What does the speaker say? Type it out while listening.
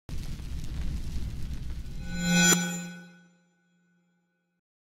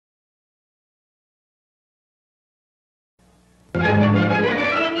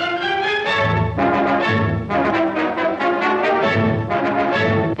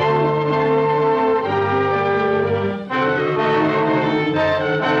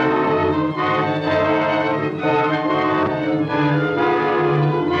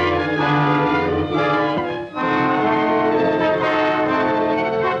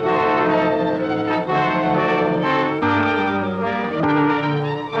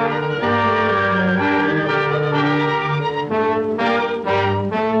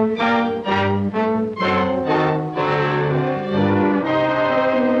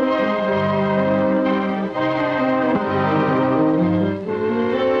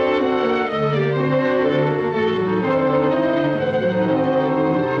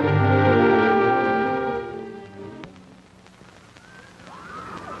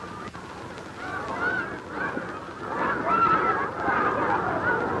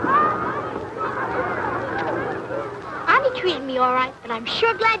all right, but I'm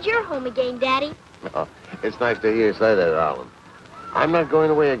sure glad you're home again, Daddy. Oh, it's nice to hear you say that, Alan. I'm not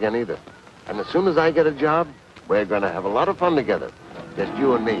going away again either. And as soon as I get a job, we're going to have a lot of fun together. Just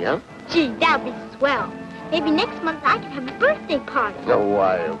you and me, huh? Gee, that'll be swell. Maybe next month I can have a birthday party. No,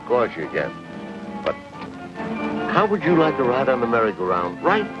 why, of course you can. But how would you like to ride on the merry-go-round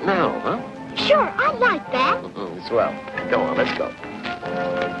right now, huh? Sure, I'd like that. Swell. Come on, let's go.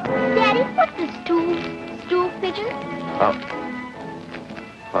 Daddy, what's the stool pigeon? Oh.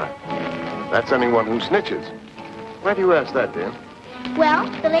 Why, that's anyone who snitches. Why do you ask that, dear? Well,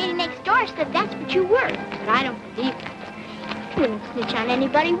 the lady next door said that's what you were, but I don't believe it. You wouldn't snitch on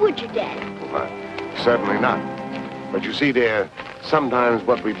anybody, would you, Daddy? Well, certainly not. But you see, dear, sometimes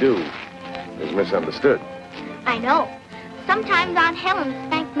what we do is misunderstood. I know. Sometimes Aunt Helen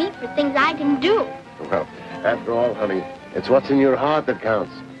spanked me for things I didn't do. Well, after all, honey, it's what's in your heart that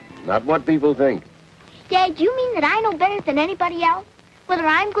counts, not what people think. Dad, do you mean that I know better than anybody else, whether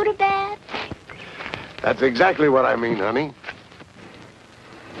I'm good or bad? That's exactly what I mean, honey.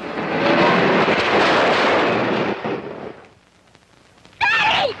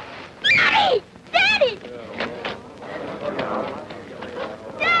 Daddy! Daddy! Daddy!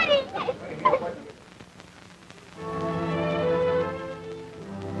 Daddy!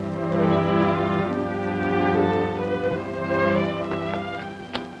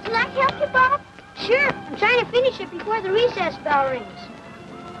 Can I help you, Bob? Sure. I'm trying to finish it before the recess bell rings.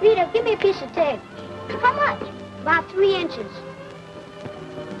 Rita, give me a piece of tape. How much? About 3 inches.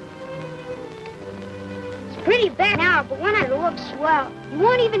 It's pretty bad now, but when it looks swell, you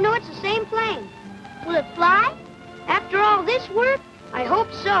won't even know it's the same plane. Will it fly? After all this work? I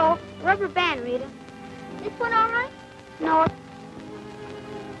hope so. Rubber band, Rita. This one all right? No.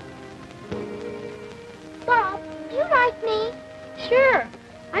 Bob, do you like me? Sure.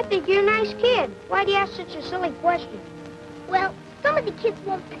 I think you're a nice kid. Why do you ask such a silly question? Well, some of the kids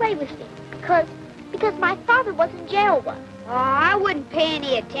won't play with me because my father was in jail once. Oh, I wouldn't pay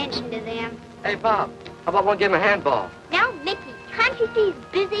any attention to them. Hey, Bob, how about one game of handball? Now, Mickey, can't you see he's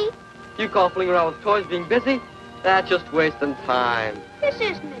busy? You call fooling around with toys being busy? That's just wasting time. This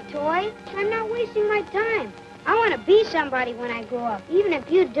isn't a toy. I'm not wasting my time. I want to be somebody when I grow up, even if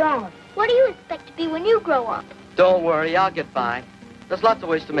you don't. What do you expect to be when you grow up? Don't worry, I'll get by. There's lots of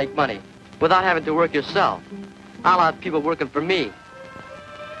ways to make money without having to work yourself. I'll have people working for me.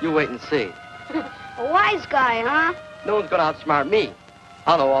 You wait and see. A wise guy, huh? No one's going to outsmart me.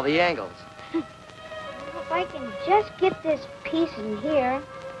 I'll know all the angles. If I can just get this piece in here,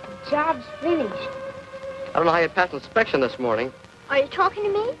 the job's finished. I don't know how you passed inspection this morning. Are you talking to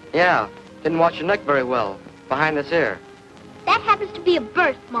me? Yeah, didn't watch your neck very well, behind this ear. That happens to be a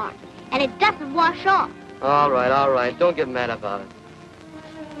birthmark, and it doesn't wash off. All right, don't get mad about it.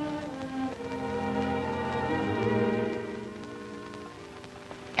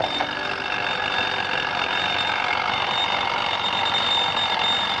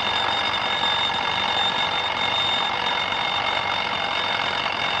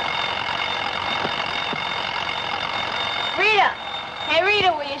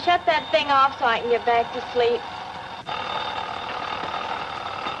 Rita, will you shut that thing off so I can get back to sleep?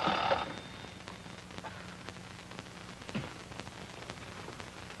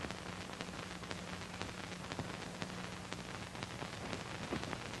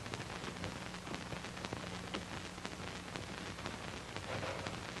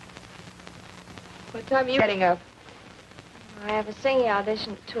 What time are you getting up? I have a singing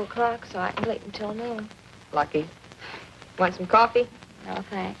audition at 2 o'clock, so I can wait until noon. Lucky. Want some coffee? No,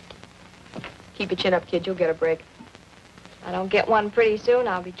 thanks. Keep your chin up, kid. You'll get a break. If I don't get one pretty soon,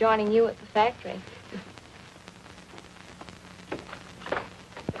 I'll be joining you at the factory.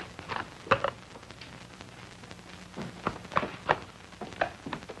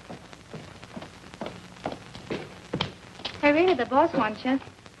 Hey, Rita, the boss wants you.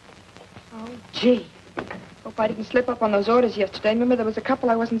 Oh, gee. Hope I didn't slip up on those orders yesterday. Remember, there was a couple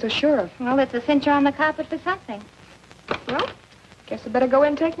I wasn't so sure of. Well, it's a cincher on the carpet for something. Well, guess I better go in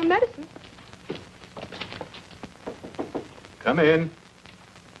and take my medicine. Come in.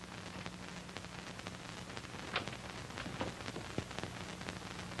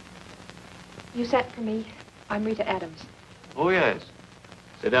 You sent for me. I'm Rita Adams. Oh, yes.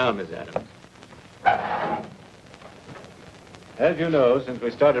 Sit down, Miss Adams. As you know, since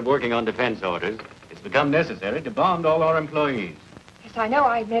we started working on defense orders, it's become necessary to bond all our employees. Yes, I know.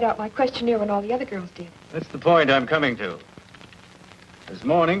 I made out my questionnaire when all the other girls did. That's the point I'm coming to. This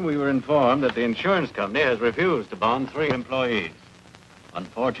morning, we were informed that the insurance company has refused to bond 3 employees.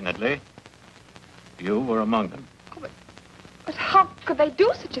 Unfortunately, you were among them. Oh, but how could they do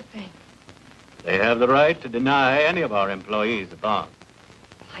such a thing? They have the right to deny any of our employees a bond.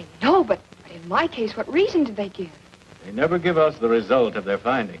 I know, but in my case, what reason did they give? They never give us the result of their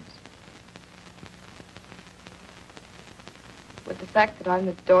findings. Would the fact that I'm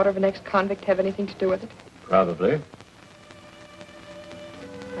the daughter of an ex-convict have anything to do with it? Probably.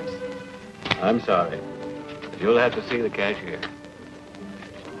 I see. I'm sorry, but you'll have to see the cashier.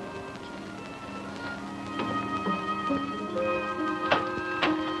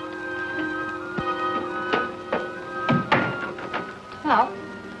 Hello.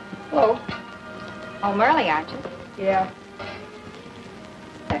 Hello. Home early, aren't you? Yeah.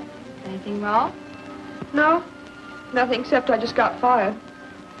 Anything wrong? No. Nothing except I just got fired.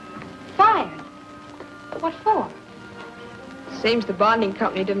 Fired? What for? Seems the bonding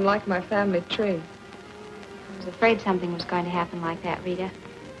company didn't like my family tree. I was afraid something was going to happen like that, Rita.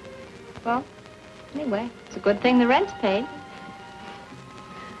 Well, anyway, it's a good thing the rent's paid.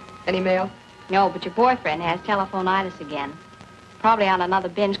 Any mail? No, but your boyfriend has telephonitis again. Probably on another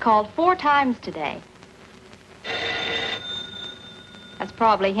binge. Called 4 times today. That's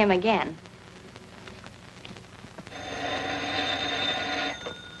probably him again.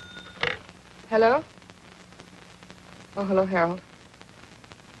 Hello? Oh, hello, Harold.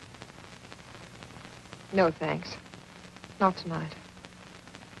 No, thanks. Not tonight.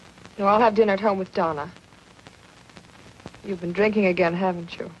 No, I'll have dinner at home with Donna. You've been drinking again,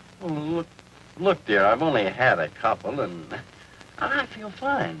 haven't you? Oh, look, dear, I've only had a couple, and I feel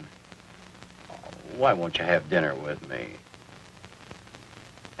fine. Oh, why won't you have dinner with me?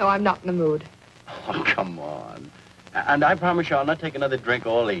 No, I'm not in the mood. Oh, come on. And I promise you I'll not take another drink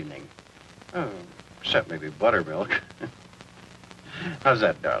all evening. Oh, except maybe buttermilk. How's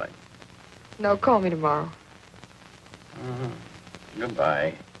that, darling? No, call me tomorrow.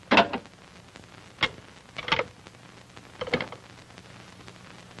 Goodbye.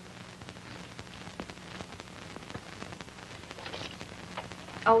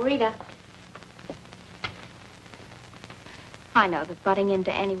 Oh, Rita. I know that butting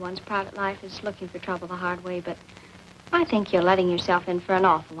into anyone's private life is looking for trouble the hard way, but I think you're letting yourself in for an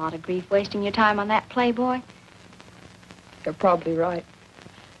awful lot of grief, wasting your time on that playboy. You're probably right.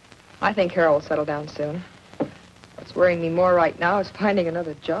 I think Harold will settle down soon. What's worrying me more right now is finding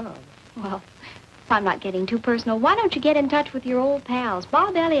another job. Well, if I'm not getting too personal, why don't you get in touch with your old pals,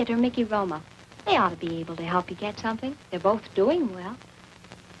 Bob Elliott or Mickey Roma? They ought to be able to help you get something. They're both doing well.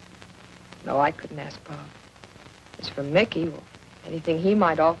 No, I couldn't ask Bob. As for Mickey, well, anything he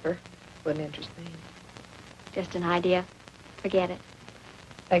might offer wouldn't interest me. Just an idea. Forget it.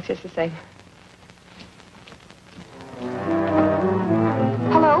 Thanks, just the same.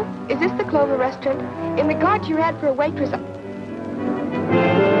 Hello? Is this the Clover restaurant? In regard to your ad for a waitress... Well,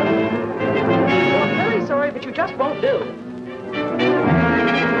 I'm very sorry, but you just won't do.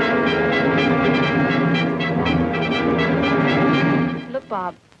 Look,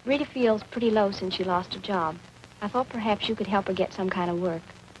 Bob, Rita feels pretty low since she lost her job. I thought perhaps you could help her get some kind of work.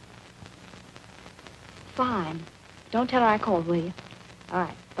 Fine. Don't tell her I called, will you? All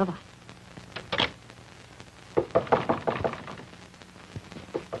right. Bye-bye.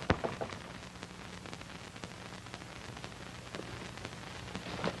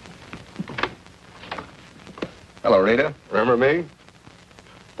 Hello, Rita. Remember me?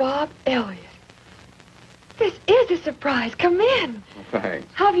 Bob Elliott. This is a surprise. Come in. Thanks.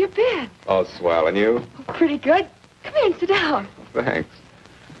 How have you been? Oh, swell. And you? Oh, pretty good. Come in, sit down. Thanks.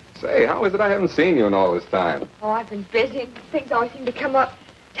 Say, how is it I haven't seen you in all this time? Oh, I've been busy. Things always seem to come up.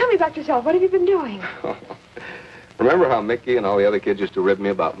 Tell me about yourself. What have you been doing? Remember how Mickey and all the other kids used to rib me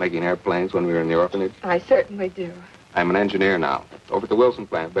about making airplanes when we were in the orphanage? I certainly do. I'm an engineer now. Over at the Wilson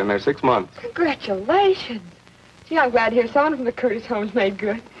plant. Been there 6 months. Congratulations. Gee, I'm glad to hear someone from the Curtis home's made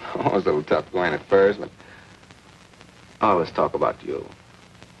good. Oh, it was a little tough going at first, but... Oh, let's talk about you.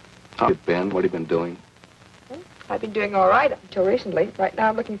 How have you been? What have you been doing? I've been doing all right up until recently. Right now,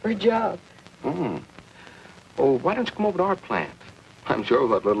 I'm looking for a job. Oh, why don't you come over to our plant? I'm sure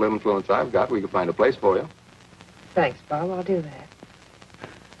with what little influence I've got, we could find a place for you. Thanks, Bob. I'll do that.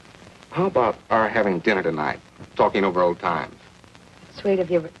 How about our having dinner tonight? Talking over old times. Sweet of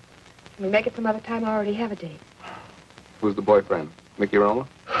you, but can we make it some other time? I already have a date. Who's the boyfriend? Mickey Roma?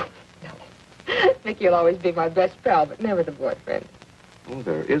 No. Mickey will always be my best pal, but never the boyfriend. Oh,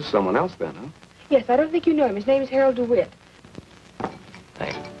 there is someone else then, huh? Yes, I don't think you know him. His name is Harold DeWitt.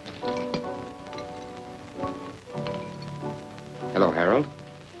 Thanks. Hello, Harold.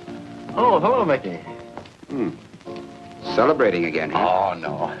 Oh, hello, Mickey. Celebrating again, huh? Oh,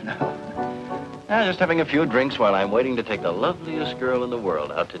 no. Just having a few drinks while I'm waiting to take the loveliest girl in the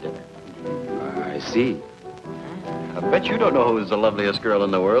world out to dinner. I see. I bet you don't know who's the loveliest girl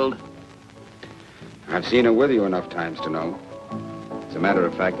in the world. I've seen her with you enough times to know. As a matter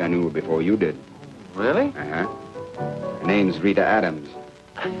of fact, I knew her before you did. Really? Uh-huh. Her name's Rita Adams.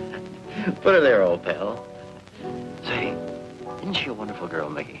 Put her there, old pal. Say, isn't she a wonderful girl,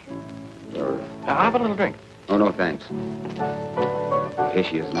 Mickey? I'll have a little drink. Oh, no, thanks. Here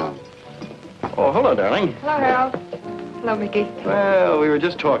she is now. Oh, hello, darling. Hello, Harold. Hello, Mickey. Well, we were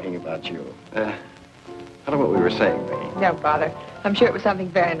just talking about you. I don't know what we were saying, Mickey. Don't bother. I'm sure it was something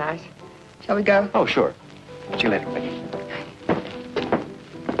very nice. Shall we go? Oh, sure. See you later, Mickey.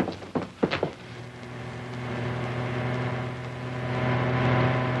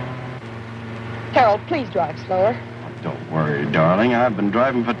 Harold, please drive slower. Oh, don't worry, darling. I've been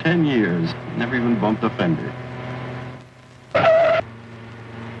driving for 10 years. Never even bumped a fender.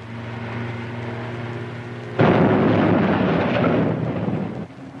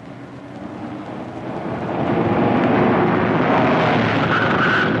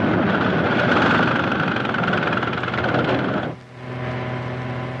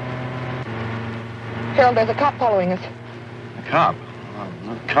 Harold, there's a cop following us. A cop? Oh,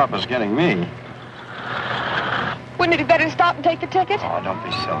 the cop is getting me. Wouldn't it be better to stop and take the ticket? Oh, don't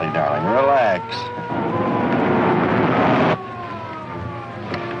be silly, darling. Relax.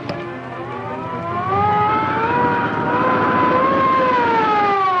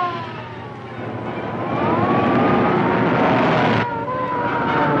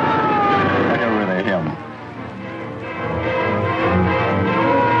 Get rid of him.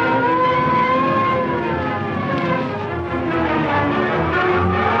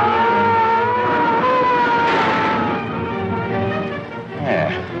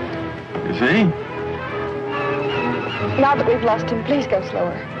 See? Now that we've lost him, please go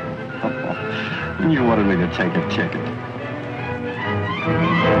slower. You wanted me to take a ticket.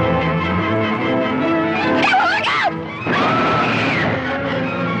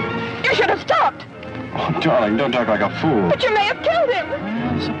 You should have stopped. Oh, darling, don't talk like a fool. But you may have killed him.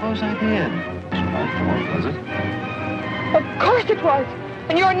 Well, suppose I did. It's my fault, was it? Of course it was.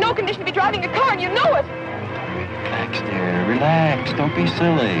 And you're in no condition to be driving a car, and you know it. Relax, dear. Relax. Don't be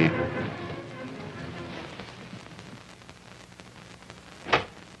silly.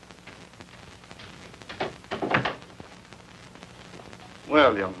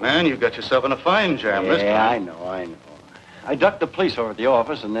 Well, young man, you got yourself in a fine jam this time. Yeah, I know. I ducked the police over at the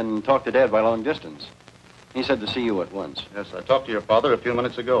office and then talked to Dad by long distance. He said to see you at once. Yes, I talked to your father a few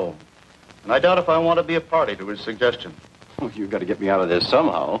minutes ago. And I doubt if I want to be a party to his suggestion. Well, you've got to get me out of this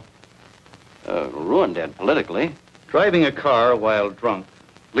somehow. Ruin Dad politically. Driving a car while drunk,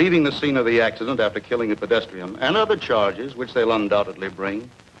 leaving the scene of the accident after killing a pedestrian, and other charges, which they'll undoubtedly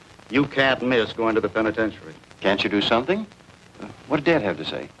bring, you can't miss going to the penitentiary. Can't you do something? What did Dad have to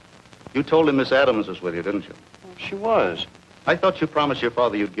say? You told him Miss Adams was with you, didn't you? Well, she was. I thought you promised your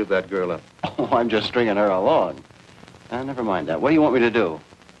father you'd give that girl up. Oh, I'm just stringing her along. Never mind that. What do you want me to do?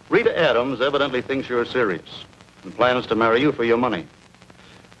 Rita Adams evidently thinks you're serious and plans to marry you for your money.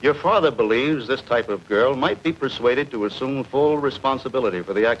 Your father believes this type of girl might be persuaded to assume full responsibility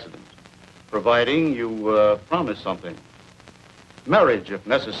for the accident, providing you promise something. Marriage, if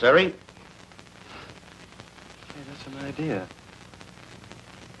necessary. Hey, that's an idea.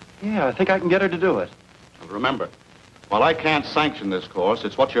 Yeah, I think I can get her to do it. Remember, while I can't sanction this course,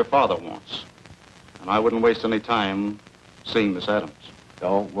 it's what your father wants. And I wouldn't waste any time seeing Miss Adams.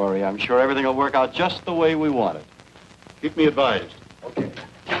 Don't worry. I'm sure everything will work out just the way we want it. Keep me advised. Okay.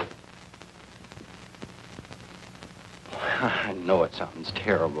 I know it sounds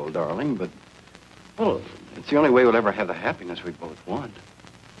terrible, darling, but, well, it's the only way we'll ever have the happiness we both want.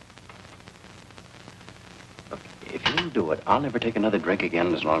 Look, if you'll do it, I'll never take another drink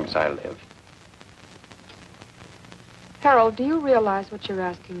again as long as I live. Harold, do you realize what you're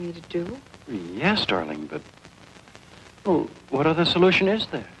asking me to do? Yes, darling, but, well, what other solution is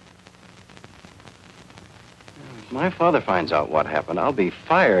there? If my father finds out what happened, I'll be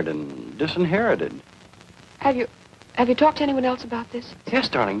fired and disinherited. Have you talked to anyone else about this? Yes,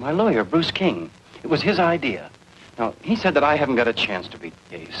 darling, my lawyer, Bruce King. It was his idea. Now, he said that I haven't got a chance to beat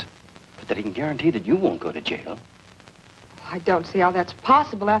the case, but that he can guarantee that you won't go to jail. I don't see how that's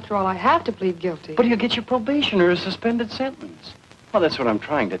possible. After all, I have to plead guilty. But you'll get your probation or a suspended sentence. Well, that's what I'm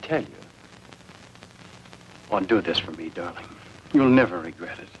trying to tell you. Oh, do this for me, darling. You'll never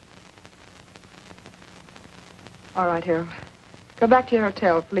regret it. All right, Harold. Go back to your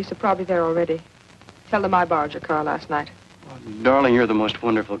hotel. Police are probably there already. Tell them I borrowed your car last night. Oh, darling, you're the most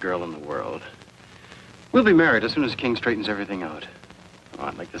wonderful girl in the world. We'll be married as soon as King straightens everything out. Oh,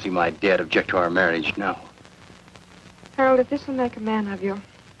 I'd like to see my dad object to our marriage now. Harold, if this will make a man of you,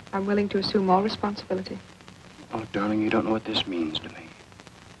 I'm willing to assume all responsibility. Oh, darling, you don't know what this means to me.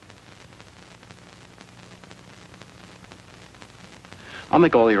 I'll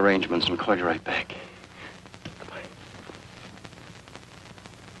make all the arrangements and call you right back. Goodbye.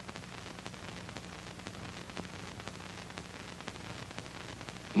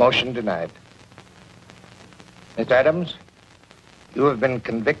 Motion denied. Miss Adams, you have been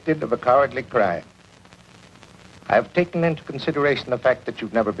convicted of a cowardly crime. I have taken into consideration the fact that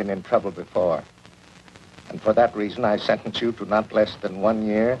you've never been in trouble before. And for that reason, I sentence you to not less than 1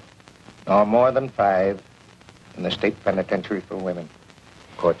 year, nor more than 5, in the state penitentiary for women.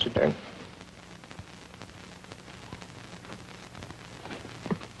 Court's adjourned.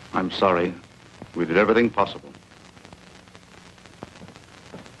 I'm sorry. We did everything possible.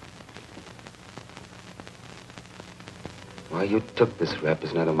 Why you took this rep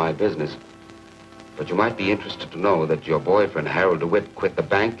is none of my business. But you might be interested to know that your boyfriend, Harold DeWitt, quit the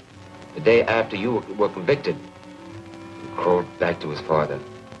bank the day after you were convicted. He crawled back to his father.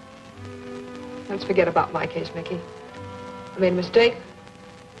 Let's forget about my case, Mickey. I made a mistake.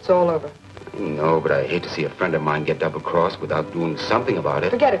 It's all over. No, but I hate to see a friend of mine get double-crossed without doing something about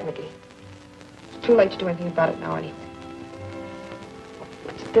it. Forget it, Mickey. It's too late to do anything about it now, anyway.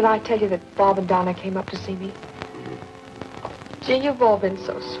 Did I tell you that Bob and Donna came up to see me? Gee, you've all been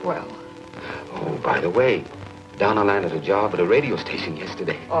so swell. Oh, by the way, Donna landed a job at a radio station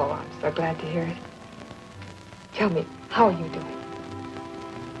yesterday. Oh, I'm so glad to hear it. Tell me, how are you doing?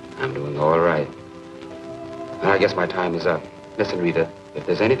 I'm doing all right. Now, I guess my time is up. Listen, Rita, if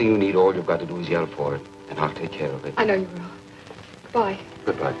there's anything you need, all you've got to do is yell for it, and I'll take care of it. I know you will. Goodbye.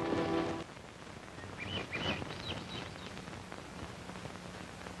 Goodbye.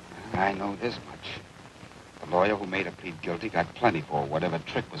 I know this much. The lawyer who made her plead guilty got plenty for whatever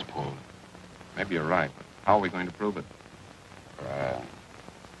trick was pulled. Maybe you're right, but how are we going to prove it?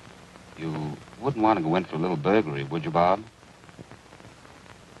 You wouldn't want to go in for a little burglary, would you, Bob?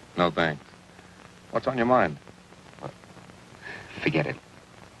 No, thanks. What's on your mind? Forget it.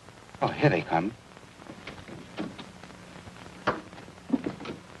 Oh, here they come.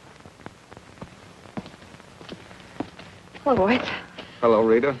 Hello, White. Hello,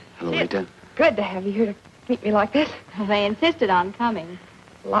 Rita. Hello, Rita. Good to have you here to meet me like this. They insisted on coming.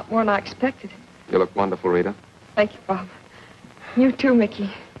 A lot more than I expected. You look wonderful, Rita. Thank you, Bob. You too,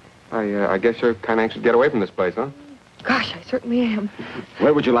 Mickey. I guess you're kind of anxious to get away from this place, huh? Gosh, I certainly am.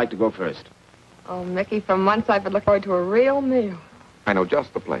 Where would you like to go first? Oh, Mickey, for months I've been looking forward to a real meal. I know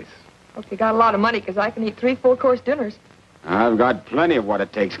just the place. Hope you got a lot of money, because I can eat 3 full-course dinners. I've got plenty of what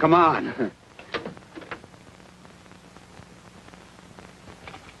it takes. Come on.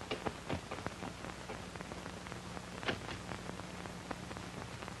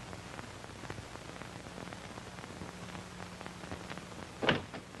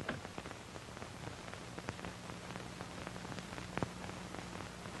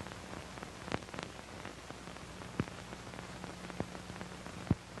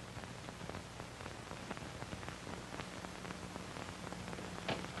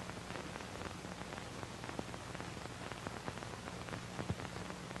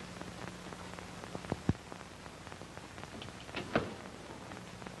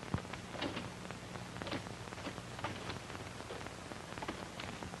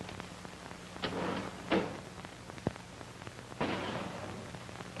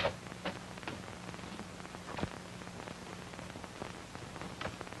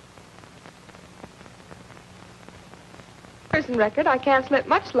 Prison record, I can't slip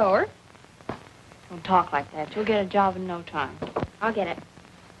much lower. Don't talk like that. You'll get a job in no time. I'll get it.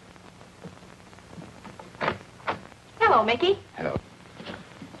 Hello, Mickey. Hello.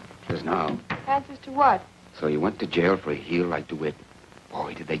 Just now. Answers to what? So you went to jail for a heel like DeWitt.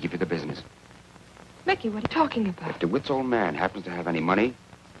 Boy, did they give you the business. Mickey, what are you talking about? If DeWitt's old man happens to have any money,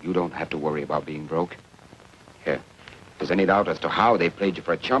 you don't have to worry about being broke. Here, if there's any doubt as to how they played you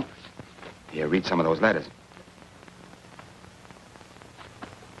for a chump, here, read some of those letters.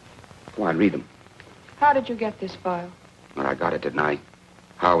 Go on, read them. How did you get this file? Well, I got it, didn't I?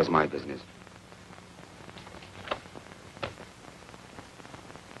 How was my business?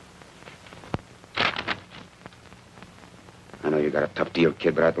 I know you got a tough deal,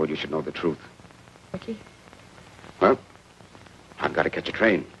 kid, but I thought you should know the truth. Mickey? Well, I've got to catch a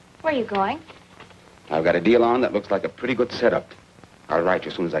train. Where are you going? I've got a deal on that looks like a pretty good setup. I'll write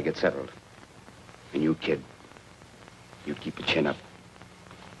you as soon as I get settled. And you, kid, you keep your chin up.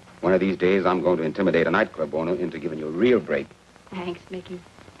 One of these days, I'm going to intimidate a nightclub owner into giving you a real break. Thanks, Mickey.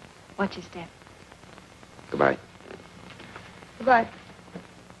 Watch your step. Goodbye. Goodbye.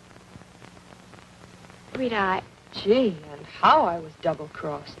 Rita, Gee, and how I was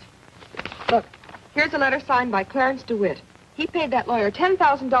double-crossed. Look, here's a letter signed by Clarence DeWitt. He paid that lawyer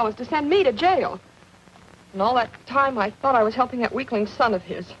 $10,000 to send me to jail. And all that time, I thought I was helping that weakling son of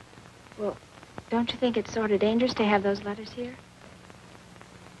his. Well, don't you think it's sort of dangerous to have those letters here?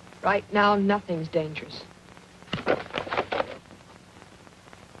 Right now, nothing's dangerous.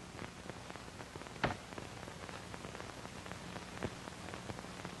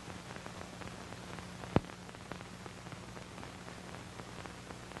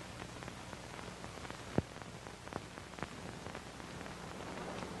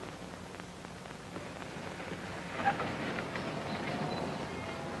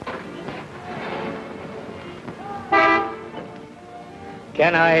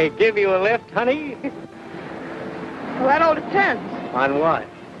 Can I give you a lift, honey? Well, that all depends. On what?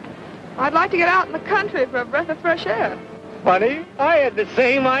 I'd like to get out in the country for a breath of fresh air. Funny, I had the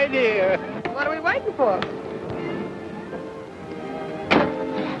same idea. What are we waiting for?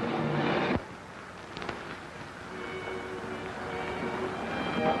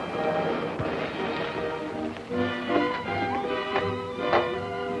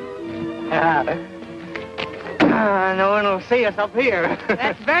 No one will see us up here.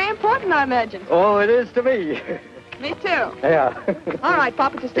 That's very important, I imagine. Oh, it is to me. Me too. Yeah. All right,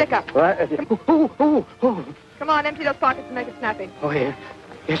 Pop, it's a stick-up. What? Oh. Come on, empty those pockets and make it snappy. Oh, yeah.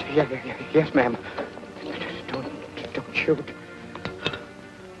 Yes, ma'am. Don't shoot.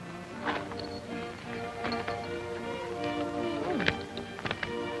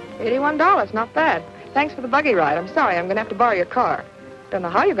 $81, not bad. Thanks for the buggy ride. I'm sorry, I'm going to have to borrow your car. Don't know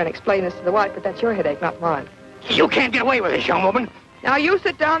how you're going to explain this to the wife, but that's your headache, not mine. You can't get away with this, young woman. Now, you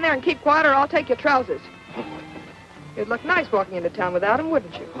sit down there and keep quiet, or I'll take your trousers. You'd look nice walking into town without them,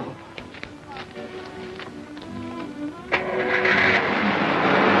 wouldn't you?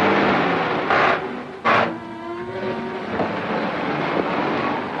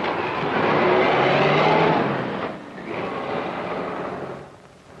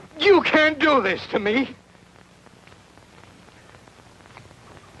 You can't do this to me.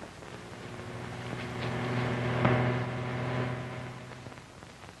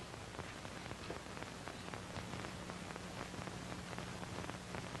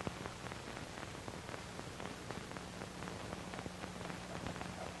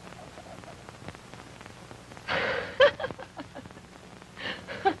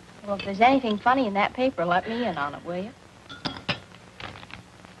 Well, if there's anything funny in that paper, let me in on it, will you?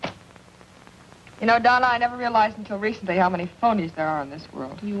 You know, Donna, I never realized until recently how many phonies there are in this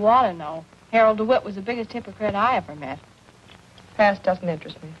world. You ought to know. Harold DeWitt was the biggest hypocrite I ever met. Past doesn't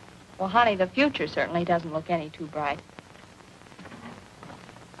interest me. Well, honey, the future certainly doesn't look any too bright.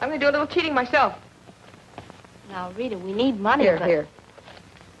 I'm going to do a little cheating myself. Now, Rita, we need money, Here, but... here.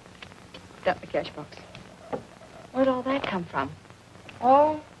 Got the cash box. Where'd all that come from?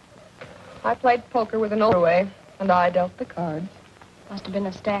 Oh, I played poker with an overway, and I dealt the cards. Must have been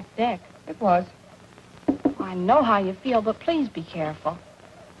a stacked deck. It was. I know how you feel, but please be careful.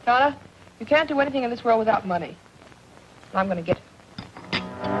 Donna, you can't do anything in this world without money. And I'm going to get it.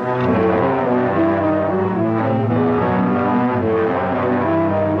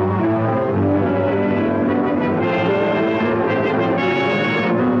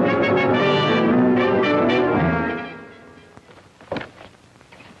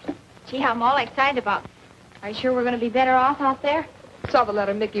 Gee, I'm all excited about... Are you sure we're going to be better off out there? Saw the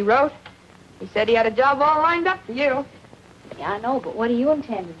letter Mickey wrote. He said he had a job all lined up for you. Yeah, I know, but what do you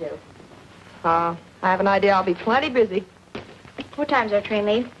intend to do? I have an idea I'll be plenty busy. What time's our train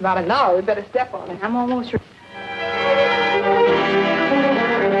leave? About an hour. We better step on it. I'm almost...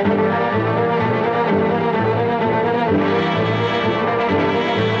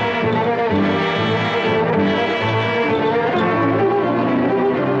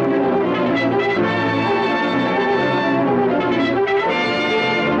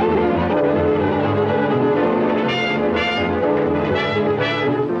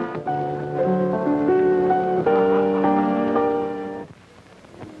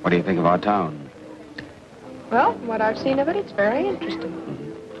 What do you think of our town? Well, from what I've seen of it, it's very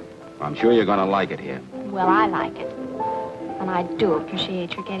interesting. I'm sure you're going to like it here. Well, I like it. And I do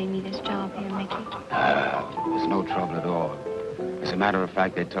appreciate your getting me this job here, Mickey. There's no trouble at all. As a matter of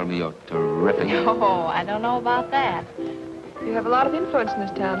fact, they tell me you're terrific. Oh, I don't know about that. You have a lot of influence in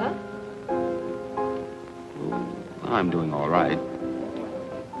this town, huh? Well, I'm doing all right.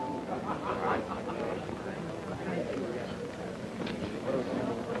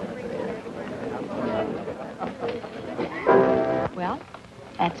 Well,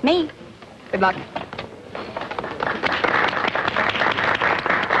 that's me. Good luck.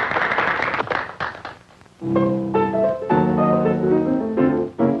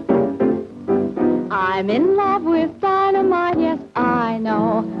 I'm in love with dynamite, yes, I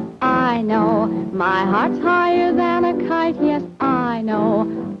know. I know. My heart's higher than a kite, yes, I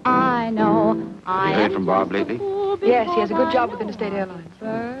know. I know. Have you heard from Bob lately? Yes, he has a good job with Interstate Airlines.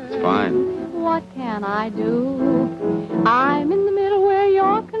 It's fine. What can I do? I'm in the middle where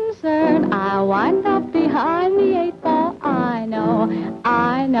you're concerned. I'll wind up behind the 8 ball. I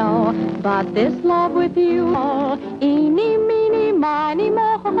know, but this love with you, eeny, meeny, miny,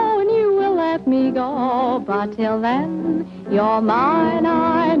 moe, and you will let me go. But till then, you're mine,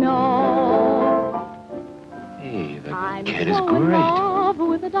 I know. Hey, the I'm kid is so in great. love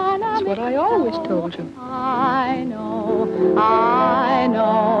with the dynamic. That's what I always told you. I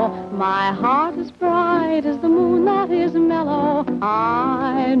know, my heart is bright as the moon that is mellow.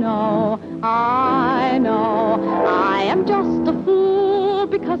 I know, I am just a fool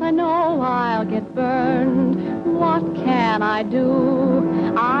because I know I'll get burned. What can I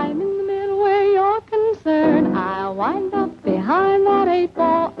do? I'm in the middle where you're concerned. I'll wind up behind that 8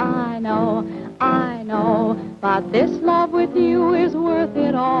 ball. I know, but this love with you is worth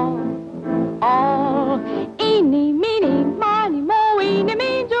it all. Eeny, meeny, miny, moe, eeny,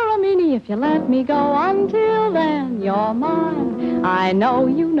 meeny, meeny, if you let me go. Until then, you're mine. I know,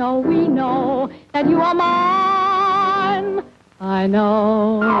 you know, we know that you are mine. I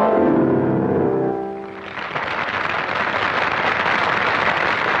know.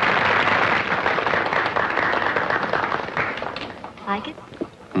 Like it?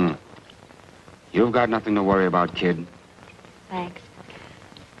 You've got nothing to worry about, kid. Thanks.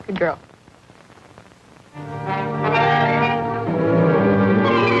 Good girl.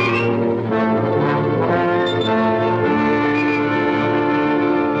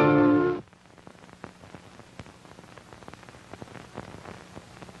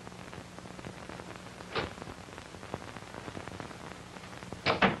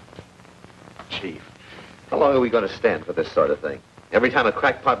 Chief, how long are we going to stand for this sort of thing? Every time a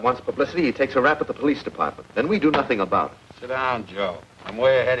crackpot wants publicity, he takes a rap at the police department. Then we do nothing about it. Sit down, Joe. I'm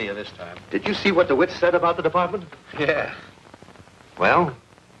way ahead of you this time. Did you see what DeWitt said about the department? Yeah. Well?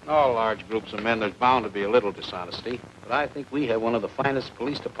 In all large groups of men, there's bound to be a little dishonesty. But I think we have one of the finest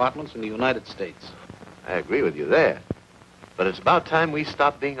police departments in the United States. I agree with you there. But it's about time we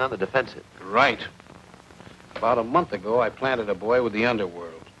stopped being on the defensive. Right. About a month ago, I planted a boy with the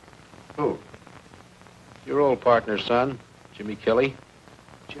underworld. Who? Your old partner's son, Jimmy Kelly.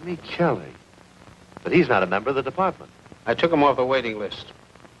 Jimmy Kelly? But he's not a member of the department. I took him off the waiting list.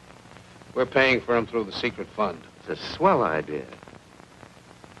 We're paying for him through the secret fund. It's a swell idea.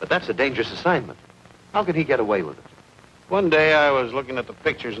 But that's a dangerous assignment. How can he get away with it? One day I was looking at the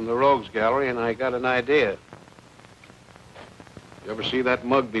pictures in the Rogues Gallery and I got an idea. You ever see that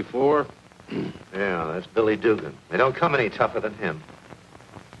mug before? Yeah, that's Billy Dugan. They don't come any tougher than him.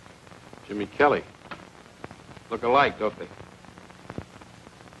 Jimmy Kelly. Look alike, don't they?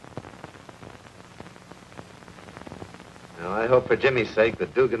 Now, I hope for Jimmy's sake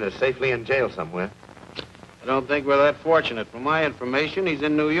that Dugan is safely in jail somewhere. I don't think we're that fortunate. From my information, he's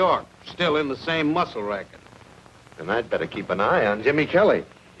in New York, still in the same muscle racket. Then I'd better keep an eye on Jimmy Kelly.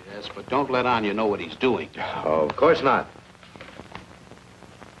 Yes, but don't let on you know what he's doing. Oh, of course not.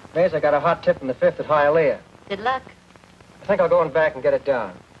 Maze, I got a hot tip from the 5th at Hialeah. Good luck. I think I'll go in back and get it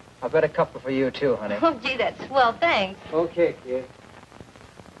down. I'll bet a couple for you, too, honey. Oh, gee, that's swell. Thanks. Okay, kid.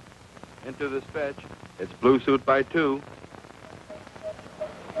 Into this fetch. It's blue suit by 2.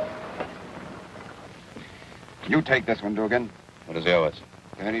 You take this one, Dugan. What is yours?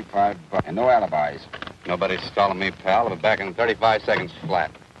 $35 and no alibis. Nobody's stalling me, pal. I'll be back in 35 seconds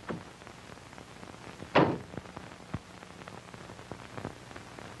flat.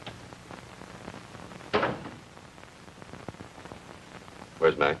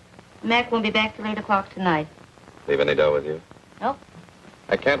 Where's Mac? Mac won't be back till 8 o'clock tonight. Leave any dough with you? Nope.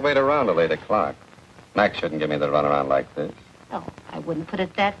 I can't wait around till 8 o'clock. Mac shouldn't give me the runaround like this. Oh, I wouldn't put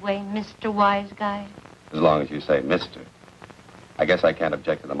it that way, Mr. Wise Guy. As long as you say Mr. I guess I can't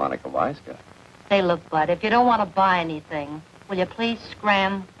object to the moniker Wise Guy. Say, look, Bud, if you don't want to buy anything, will you please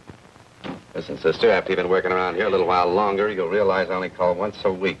scram? Listen, sister, after you've been working around here a little while longer, you'll realize I only call once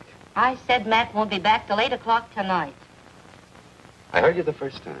a week. I said Mac won't be back till 8 o'clock tonight. I heard you the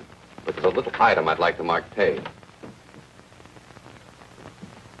first time, but there's a little item I'd like to mark paid.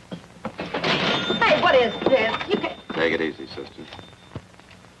 Hey, what is this? You can... Take it easy, sister.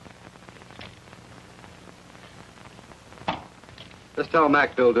 Just tell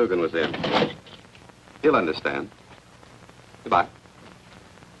Mac Bill Dugan was in. He'll understand. Goodbye.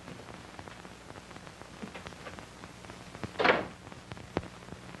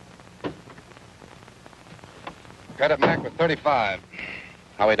 Got it, Mac, with 35.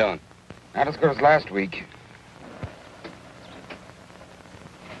 How we doing? Not as good as last week.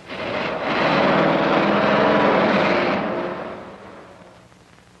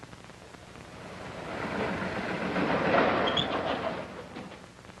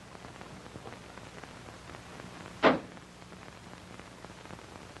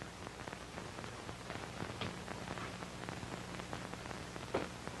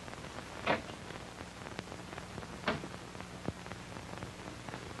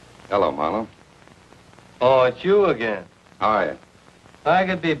 Hello, Marlowe. Oh, it's you again. How are you? I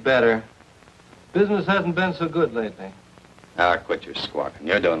could be better. Business hasn't been so good lately. Ah, quit your squawking.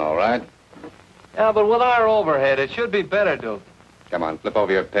 You're doing all right. Yeah, but with our overhead, it should be better, Duke. Come on, flip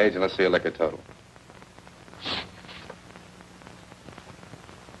over your page and let's see your liquor total.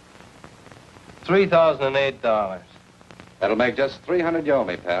 $3,008. That'll make just 300 you owe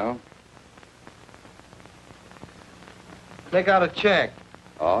me, pal. Take out a check.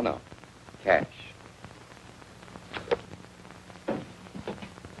 Oh, no. Cash.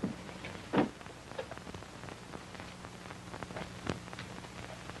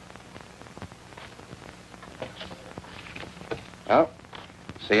 Well,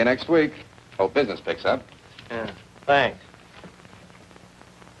 see you next week. Hope business picks up. Yeah, thanks.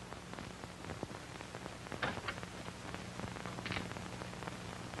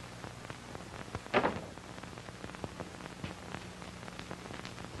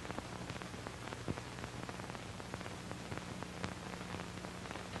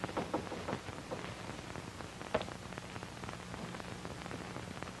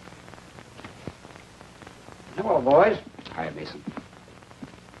 Hello, boys. Hi, Mason.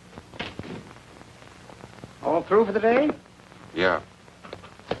 All through for the day? Yeah.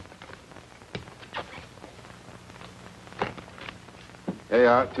 Here you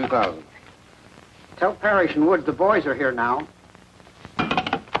are, 2,000. Tell Parrish and Woods the boys are here now.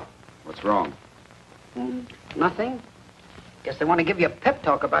 What's wrong? Nothing. Guess they want to give you a pep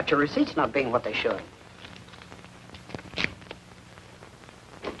talk about your receipts not being what they should.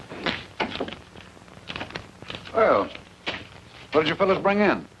 Well, what did you fellas bring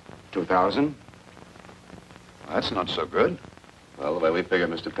in? 2,000. That's not so good. Well, the way we figure,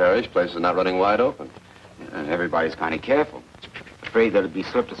 Mr. Parrish, place is not running wide open. And everybody's kind of careful. Afraid that it'd be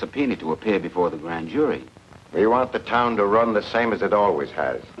slipped a subpoena to appear before the grand jury. We want the town to run the same as it always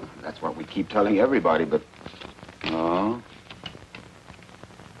has. That's what we keep telling everybody, but... Oh?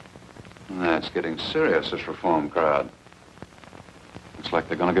 That's getting serious, this reform crowd. Looks like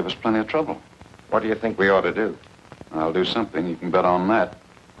they're going to give us plenty of trouble. What do you think we ought to do? I'll do something. You can bet on that.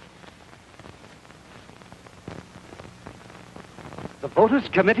 The Voters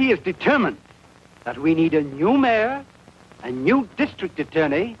Committee is determined that we need a new mayor, a new district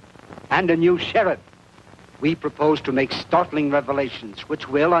attorney, and a new sheriff. We propose to make startling revelations which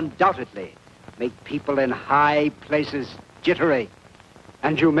will undoubtedly make people in high places jittery.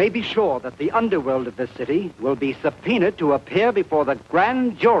 And you may be sure that the underworld of this city will be subpoenaed to appear before the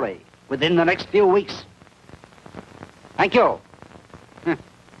grand jury within the next few weeks. Thank you.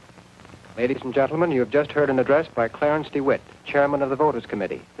 Ladies and gentlemen, you have just heard an address by Clarence DeWitt, chairman of the Voters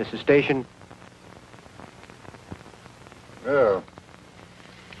Committee. This is station... Well,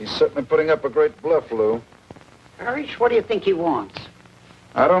 he's certainly putting up a great bluff, Lou. Parrish, what do you think he wants?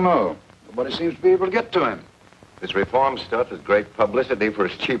 I don't know. Nobody seems to be able to get to him. This reform stuff is great publicity for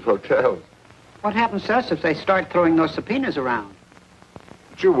his cheap hotels. What happens to us if they start throwing those subpoenas around?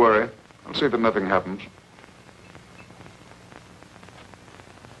 Don't you worry. I'll see that nothing happens.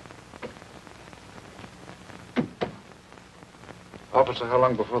 Officer, how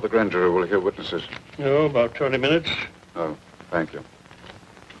long before the grand jury will hear witnesses? No, about 20 minutes. Oh, thank you.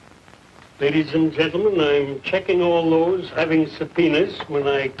 Ladies and gentlemen, I'm checking all those having subpoenas. When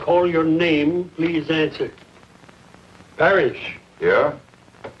I call your name, please answer. Parrish. Yeah?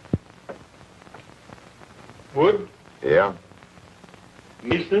 Wood. Yeah?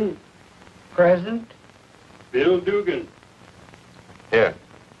 Mason. Present. Bill Dugan. Here.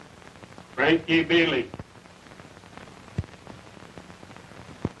 Frankie Bailey.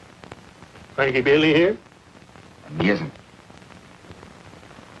 Frankie Bailey here? He isn't.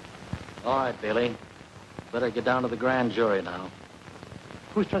 All right, Bailey. Better get down to the grand jury now.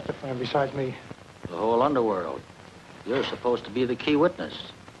 Who's testifying besides me? The whole underworld. You're supposed to be the key witness.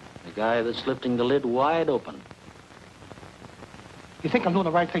 The guy that's lifting the lid wide open. You think I'm doing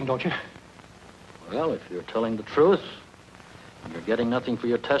the right thing, don't you? Well, if you're telling the truth, and you're getting nothing for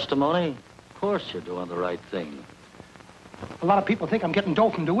your testimony, of course you're doing the right thing. A lot of people think I'm getting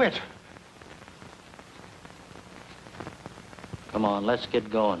dough from DeWitt. Come on, let's get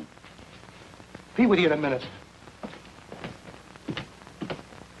going. Be with you in a minute.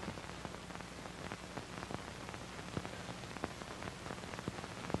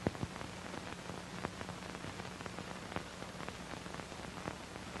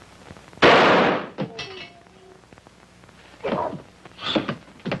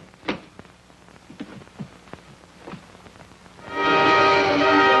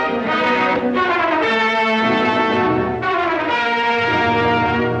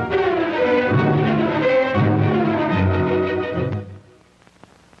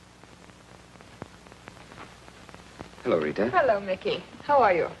 Hello, Rita. Hello, Mickey. How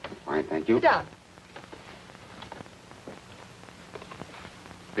are you? Fine, thank you. Sit down.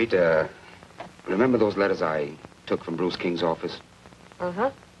 Rita, remember those letters I took from Bruce King's office?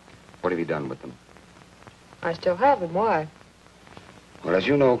 Uh-huh. What have you done with them? I still have them. Why? Well, as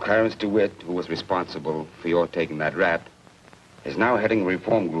you know, Clarence DeWitt, who was responsible for your taking that rap, is now heading a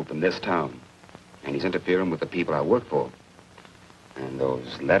reform group in this town. And he's interfering with the people I work for. And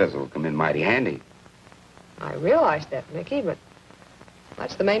those letters will come in mighty handy. I realize that, Mickey, but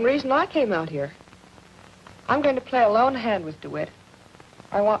that's the main reason I came out here. I'm going to play a lone hand with DeWitt.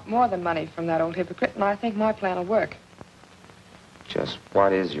 I want more than money from that old hypocrite, and I think my plan will work. Just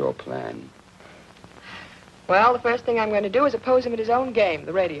what is your plan? Well, the first thing I'm going to do is oppose him at his own game,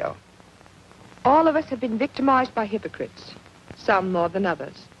 the radio. All of us have been victimized by hypocrites, some more than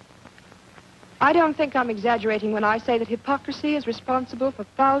others. I don't think I'm exaggerating when I say that hypocrisy is responsible for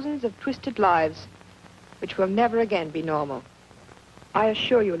thousands of twisted lives, which will never again be normal. I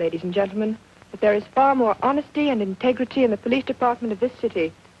assure you, ladies and gentlemen, that there is far more honesty and integrity in the police department of this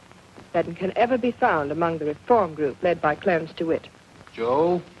city than can ever be found among the reform group led by Clarence DeWitt.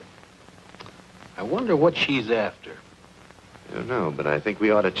 Joe, I wonder what she's after. I don't know, but I think we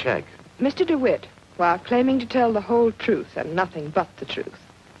ought to check. Mr. DeWitt, while claiming to tell the whole truth and nothing but the truth,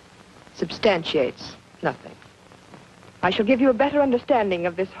 substantiates nothing. I shall give you a better understanding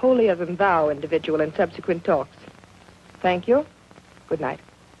of this holier-than-thou individual in subsequent talks. Thank you. Good night.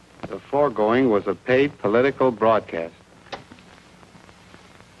 The foregoing was a paid political broadcast.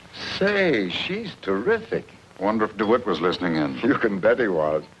 Say, she's terrific. Wonder if DeWitt was listening in. You can bet he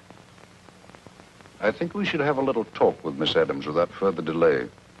was. I think we should have a little talk with Miss Adams without further delay.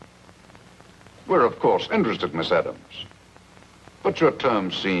 We're, of course, interested, Miss Adams. But your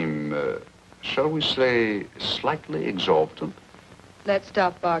terms seem, shall we say, slightly exorbitant? Let's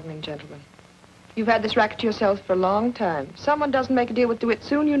stop bargaining, gentlemen. You've had this racket to yourselves for a long time. If someone doesn't make a deal with DeWitt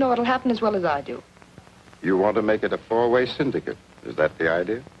soon, you know it'll happen as well as I do. You want to make it a four-way syndicate. Is that the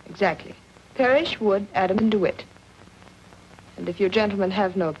idea? Exactly. Parrish, Wood, Adams, and DeWitt. And if you gentlemen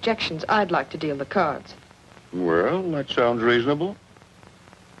have no objections, I'd like to deal the cards. Well, that sounds reasonable.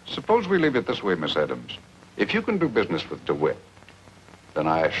 Suppose we leave it this way, Miss Adams. If you can do business with DeWitt, then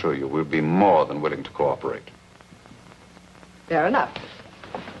I assure you we'll be more than willing to cooperate. Fair enough.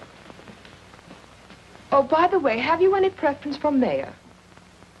 Oh, by the way, have you any preference for mayor?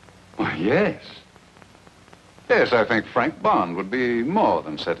 Why, yes. Yes, I think Frank Bond would be more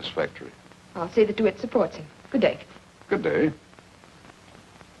than satisfactory. I'll see that DeWitt supports him. Good day. Good day.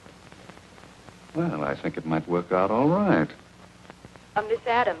 Well, I think it might work out all right. Miss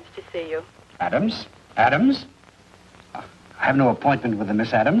Adams to see you. Adams? Adams? I have no appointment with the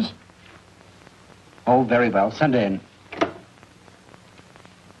Miss Adams. Oh, very well. Send her in.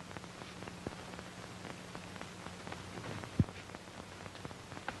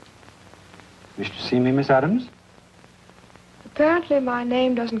 Wish to see me, Miss Adams? Apparently my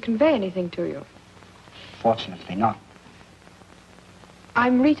name doesn't convey anything to you. Fortunately not.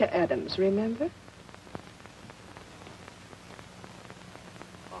 I'm Rita Adams, remember?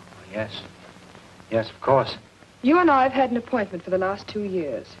 Oh, yes. Yes, of course. You and I have had an appointment for the last 2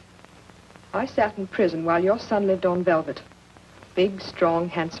 years. I sat in prison while your son lived on velvet. Big, strong,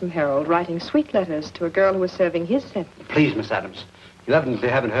 handsome Harold, writing sweet letters to a girl who was serving his sentence. Please, Miss Adams, you evidently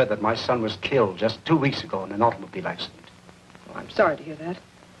haven't heard that my son was killed just 2 weeks ago in an automobile accident. Oh, I'm sorry to hear that,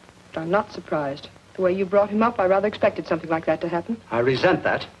 but I'm not surprised. The way you brought him up, I rather expected something like that to happen. I resent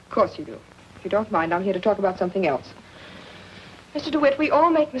that. Of course you do. If you don't mind, I'm here to talk about something else. Mr. DeWitt, we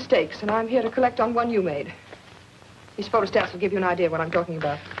all make mistakes, and I'm here to collect on one you made. These photostats will give you an idea of what I'm talking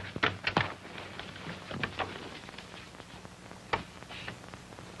about.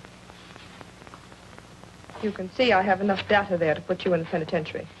 You can see I have enough data there to put you in the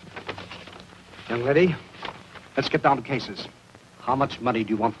penitentiary. Young lady, let's get down to cases. How much money do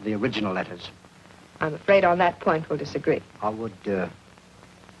you want for the original letters? I'm afraid on that point we'll disagree. I would,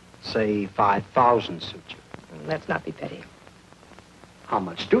 say 5,000 suit you. Let's not be petty. How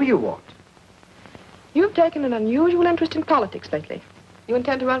much do you want? You've taken an unusual interest in politics lately. You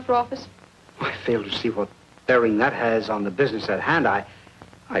intend to run for office? I fail to see what bearing that has on the business at hand. I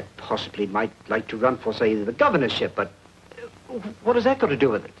possibly might like to run for, say, the governorship, but what has that got to do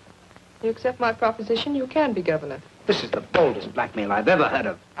with it? You accept my proposition, you can be governor. This is the boldest blackmail I've ever heard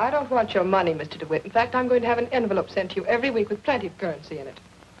of. I don't want your money, Mr. DeWitt. In fact, I'm going to have an envelope sent to you every week with plenty of currency in it.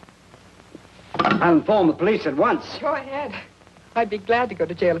 I'll inform the police at once. Go ahead. I'd be glad to go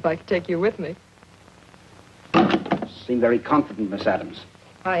to jail if I could take you with me. Seem very confident, Miss Adams.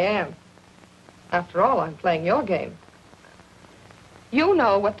 I am. After all, I'm playing your game. You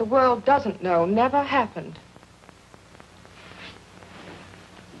know what the world doesn't know never happened.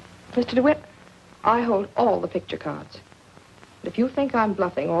 Mr. DeWitt, I hold all the picture cards. If you think I'm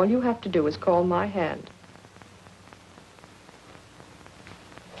bluffing, all you have to do is call my hand.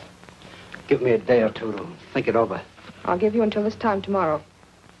 Give me a day or two to think it over. I'll give you until this time tomorrow.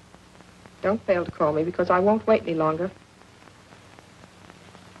 Don't fail to call me, because I won't wait any longer.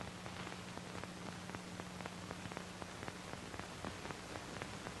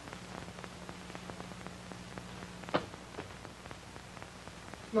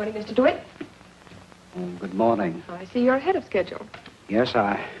 Good morning, Mr. DeWitt. Good morning. I see you're ahead of schedule. Yes,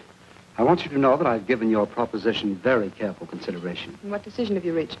 I want you to know that I've given your proposition very careful consideration. And what decision have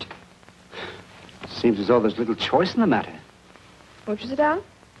you reached? Seems as though there's little choice in the matter. Won't you sit down?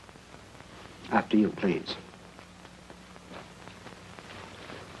 After you, please.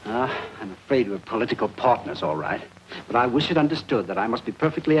 I'm afraid we're political partners, all right. But I wish it understood that I must be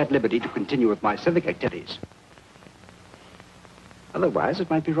perfectly at liberty to continue with my civic activities. Otherwise, it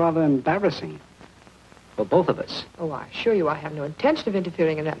might be rather embarrassing for both of us. Oh, I assure you I have no intention of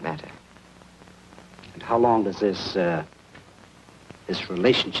interfering in that matter. And how long does this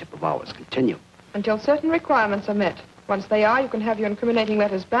relationship of ours continue? Until certain requirements are met. Once they are, you can have your incriminating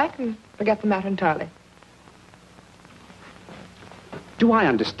letters back and forget the matter entirely. Do I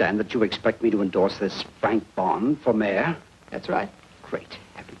understand that you expect me to endorse this Frank bond for mayor? That's right. Great.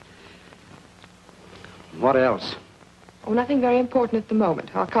 Happy. What else? Oh, nothing very important at the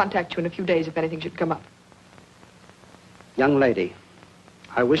moment. I'll contact you in a few days if anything should come up. Young lady,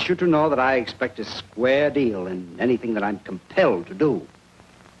 I wish you to know that I expect a square deal in anything that I'm compelled to do.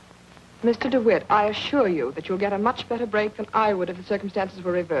 Mr. DeWitt, I assure you that you'll get a much better break than I would if the circumstances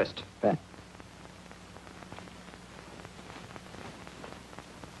were reversed.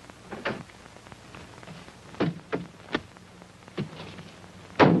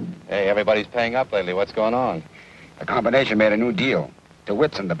 Hey, everybody's paying up lately. What's going on? The combination made a new deal.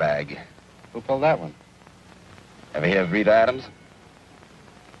 DeWitt's in the bag. Who pulled that one? Ever hear of Rita Adams?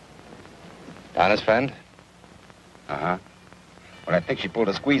 Donna's friend? Uh-huh. Well, I think she pulled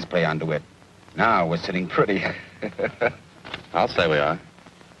a squeeze play on DeWitt. Now we're sitting pretty. I'll say we are.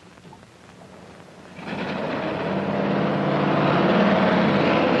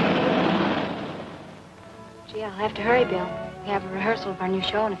 Gee, I'll have to hurry, Bill. We have a rehearsal of our new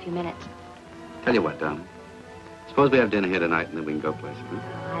show in a few minutes. Tell you what, Dom. Suppose we have dinner here tonight and then we can go places, huh?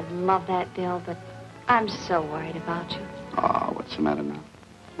 Oh, I'd love that, Bill, but I'm so worried about you. Oh, what's the matter now?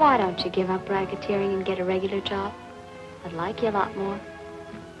 Why don't you give up racketeering and get a regular job? I'd like you a lot more.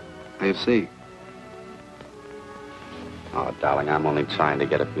 I see. Oh, darling, I'm only trying to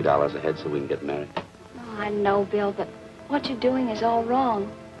get a few dollars ahead so we can get married. Oh, I know, Bill, but what you're doing is all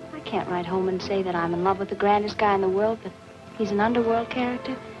wrong. I can't write home and say that I'm in love with the grandest guy in the world, but he's an underworld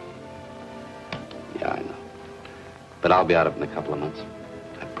character. Yeah, I know. But I'll be out of it in a couple of months.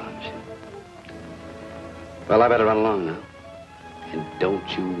 I promise you. Well, I better run along now. And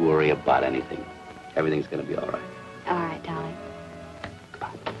don't you worry about anything. Everything's gonna be all right. All right, darling.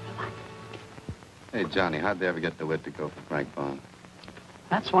 Hey, Johnny, how'd they ever get DeWitt to go for Frank Bond?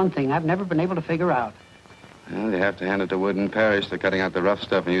 That's one thing I've never been able to figure out. Well, you have to hand it to Wood and Parrish. They're cutting out the rough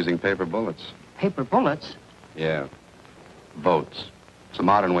stuff and using paper bullets. Paper bullets? Yeah. Votes. It's a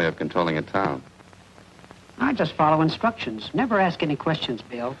modern way of controlling a town. I just follow instructions. Never ask any questions,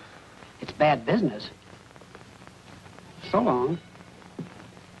 Bill. It's bad business. So long.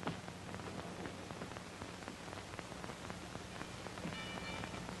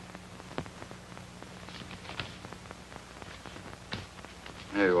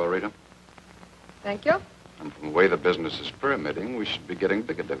 Here you are, Rita. Thank you. And from the way the business is permitting, we should be getting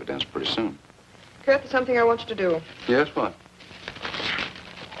bigger dividends pretty soon. Kurt, there's something I want you to do. Yes, what?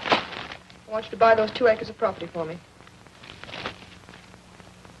 I want you to buy those 2 acres of property for me.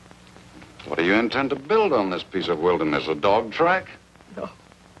 What do you intend to build on this piece of wilderness? A dog track? No.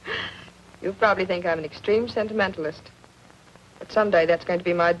 You probably think I'm an extreme sentimentalist. But someday that's going to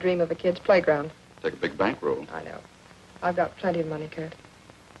be my dream of a kid's playground. Take a big bankroll. I know. I've got plenty of money, Kurt.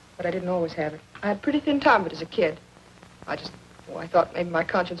 But I didn't always have it. I had a pretty thin time of it as a kid. I thought maybe my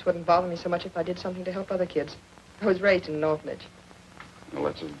conscience wouldn't bother me so much if I did something to help other kids. I was raised in an orphanage. Well,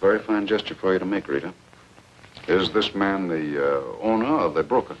 that's a very fine gesture for you to make, Rita. Is this man the owner or the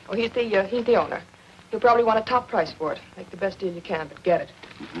broker? Oh, he's the owner. You'll probably want a top price for it. Make the best deal you can, but get it.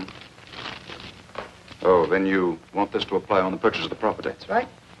 Mm-hmm. Oh, then you want this to apply on the purchase of the property? That's right.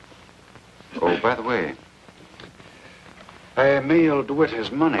 Oh, by the way, I mailed DeWitt his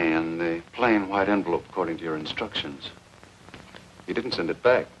money in the plain white envelope according to your instructions. He didn't send it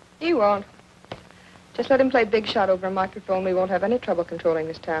back. He won't. Just let him play big shot over a microphone. We won't have any trouble controlling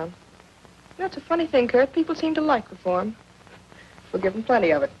this town. You know, it's a funny thing, Kurt. People seem to like reform. We'll give them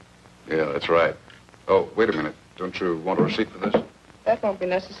plenty of it. Yeah, that's right. Oh, wait a minute. Don't you want a receipt for this? That won't be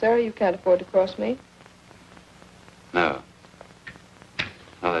necessary. You can't afford to cross me. No.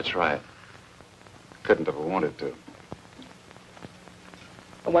 No, that's right. Couldn't have wanted to.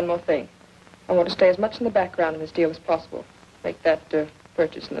 Oh, one more thing. I want to stay as much in the background in this deal as possible. Make that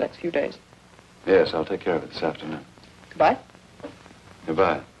purchase in the next few days. Yes, I'll take care of it this afternoon. Goodbye.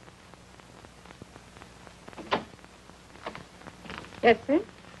 Goodbye. Yes, sir?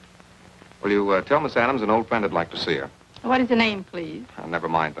 Will you tell Miss Adams an old friend would like to see her? What is the name, please? Never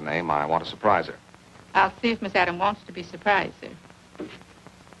mind the name. I want to surprise her. I'll see if Miss Adams wants to be surprised, sir.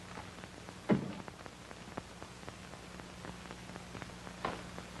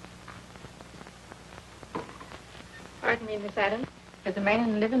 Pardon me, Miss Adams. There's a man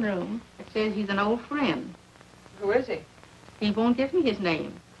in the living room that says he's an old friend. Who is he? He won't give me his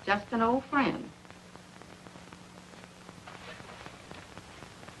name. Just an old friend.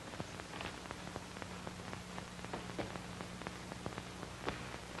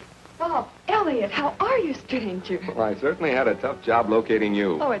 Bob, Elliot, how are you, stranger? Well, I certainly had a tough job locating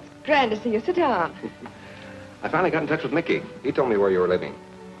you. Oh, it's grand to see you. Sit down. I finally got in touch with Mickey. He told me where you were living.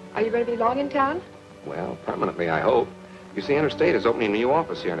 Are you going to be long in town? Well, permanently, I hope. You see, Interstate is opening a new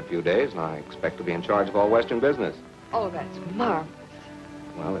office here in a few days, and I expect to be in charge of all Western business. Oh, that's marvelous.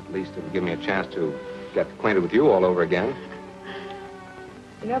 Well, at least it'll give me a chance to get acquainted with you all over again.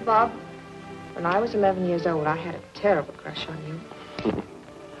 You know, Bob, when I was 11 years old, I had a terrible crush on you.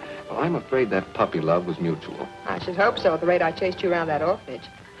 Well, I'm afraid that puppy love was mutual. I should hope so, at the rate I chased you around that orphanage.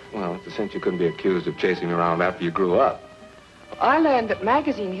 Well, it's a cinch you couldn't be accused of chasing me around after you grew up. I learned that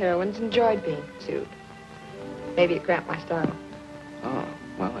magazine heroines enjoyed being pursued. Maybe it cramped my style. Oh,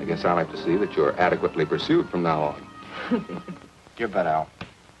 well, I guess I'll have to see that you're adequately pursued from now on. Give that out.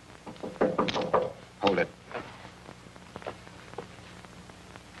 Hold it.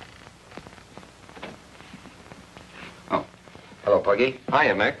 Oh, hello, Puggy.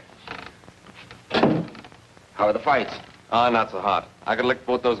 Hiya, Mick. How are the fights? Ah, not so hot. I could lick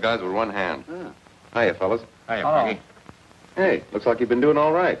both those guys with one hand. Hiya, fellas. Hiya, Puggy. Hey, looks like you've been doing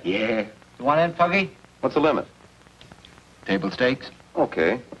all right. Yeah. You want in, Puggy? What's the limit? Table stakes?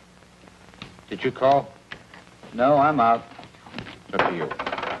 Okay. Did you call? No, I'm out. It's up to you.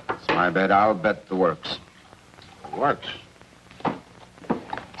 It's my bet. I'll bet the works. Works.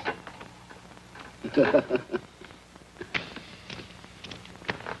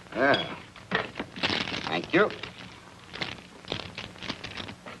 Yeah. Thank you.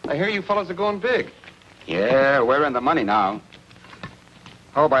 I hear you fellas are going big. Yeah, we're in the money now.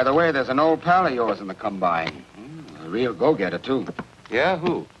 Oh, by the way, there's an old pal of yours in the combine. A real go-getter, too. Yeah,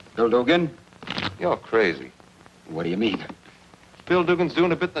 who? Bill Dugan? You're crazy. What do you mean? Bill Dugan's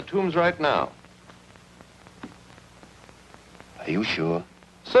doing a bit in the tombs right now. Are you sure?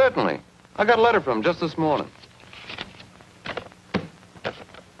 Certainly. I got a letter from him just this morning.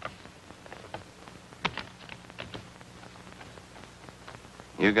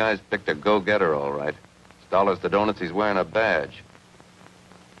 You guys picked a go-getter, all right. It's dollars to donuts, he's wearing a badge.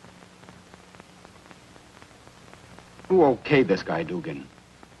 Who okayed this guy, Dugan?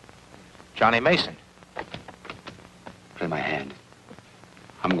 Johnny Mason. Play my hand.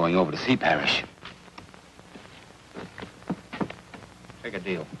 I'm going over to see Parrish. Take a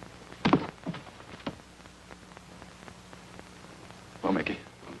deal. Well, Mickey.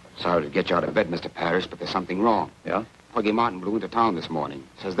 Sorry to get you out of bed, Mr. Parrish, but there's something wrong. Yeah? Puggy Martin blew into town this morning.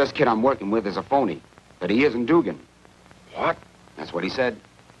 Says this kid I'm working with is a phony, but he isn't Dugan. What? That's what he said.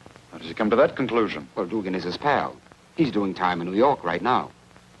 How does he come to that conclusion? Well, Dugan is his pal. He's doing time in New York right now.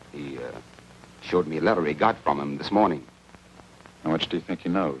 He showed me a letter he got from him this morning. How much do you think he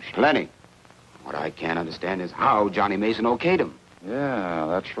knows? Plenty. What I can't understand is how Johnny Mason okayed him. Yeah,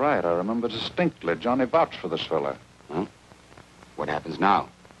 that's right. I remember distinctly. Johnny vouched for this fella. Huh? What happens now?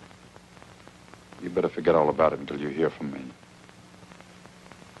 You better forget all about it until you hear from me.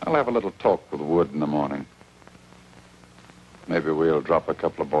 I'll have a little talk with Wood in the morning. Maybe we'll drop a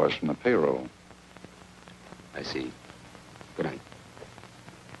couple of boys from the payroll. I see. Good night.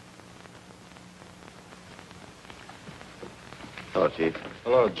 Hello, Chief.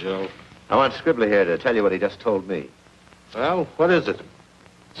 Hello, Joe. I want Scribbler here to tell you what he just told me. Well, what is it?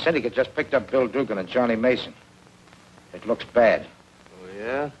 Syndicate just picked up Bill Dugan and Johnny Mason. It looks bad. Oh,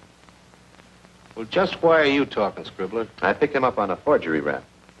 yeah? Well, just why are you talking, Scribbler? I picked him up on a forgery rap.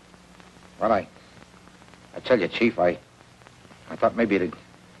 Well, I tell you, Chief, I thought maybe it'd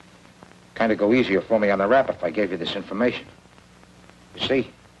kind of go easier for me on the rap if I gave you this information. You see,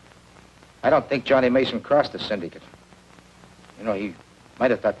 I don't think Johnny Mason crossed the syndicate. You know, he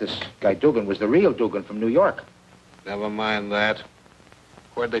might have thought this guy Dugan was the real Dugan from New York. Never mind that.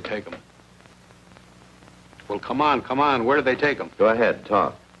 Where'd they take him? Well, come on, come on. Where did they take him? Go ahead,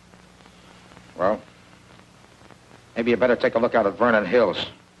 talk. Well, maybe you better take a look out at Vernon Hills.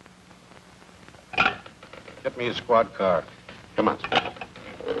 Get me a squad car. Come on.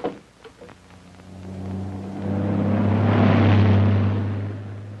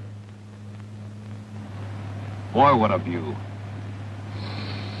 Boy, what a view.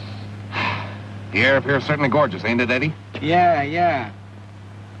 The air up here is certainly gorgeous, ain't it, Eddie? Yeah, yeah.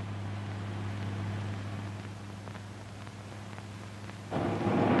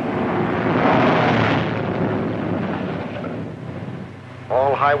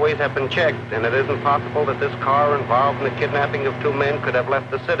 All highways have been checked, and it isn't possible that this car involved in the kidnapping of 2 men could have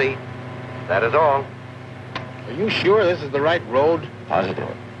left the city. That is all. Are you sure this is the right road?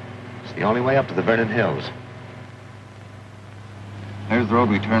 Positive. It's the only way up to the Vernon Hills. There's the road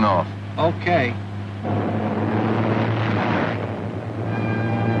we turn off. Okay.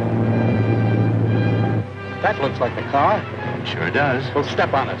 That looks like the car. It sure does. We'll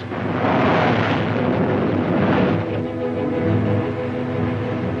step on it.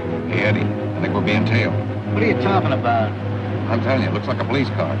 Hey, Eddie, I think we're being tailed. What are you talking about? I'm telling you, it looks like a police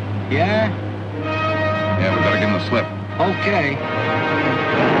car. Yeah? Yeah, we better give him the slip. Okay.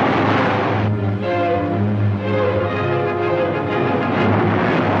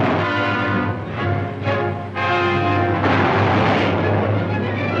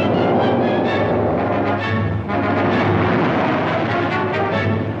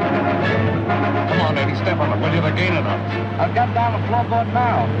 I've got down the floorboard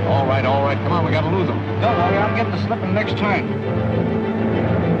now. All right, come on, we gotta lose him. Don't worry, I'm getting the slipping next time.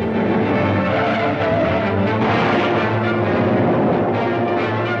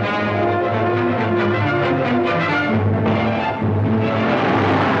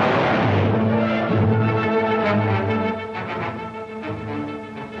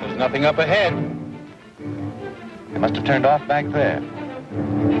 There's nothing up ahead. They must have turned off back there.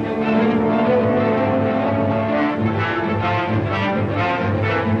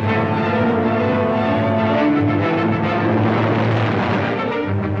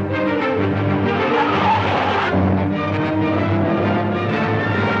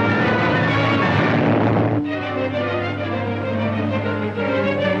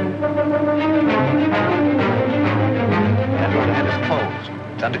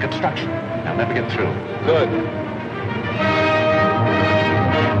 It's under construction. I'll never get through. Good.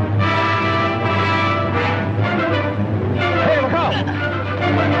 Hey, look out!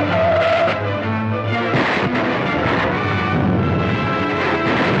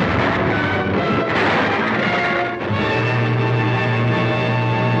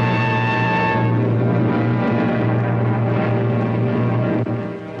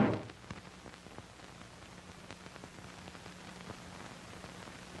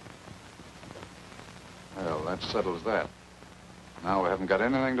 Settles that. Now we haven't got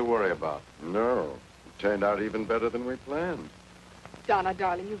anything to worry about. No. It turned out even better than we planned. Donna,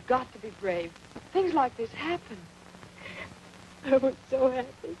 darling, you've got to be brave. Things like this happen. I was so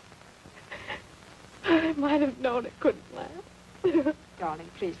happy. I might have known it couldn't last. Darling,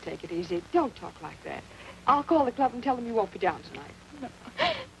 please take it easy. Don't talk like that. I'll call the club and tell them you won't be down tonight. No.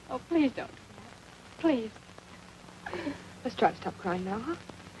 Oh, please don't. Please. Let's try to stop crying now, huh?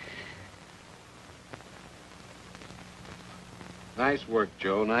 Nice work,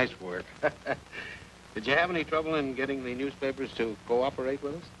 Joe. Nice work. Did you have any trouble in getting the newspapers to cooperate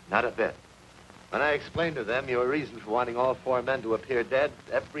with us? Not a bit. When I explained to them your reason for wanting all 4 men to appear dead,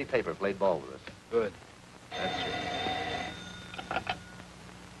 every paper played ball with us. Good. That's right.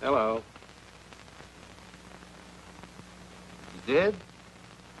 Hello. You did?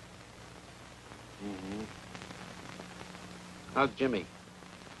 Mm-hmm. How's Jimmy?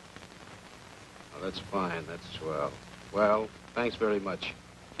 Oh, that's fine. That's swell. Well, thanks very much.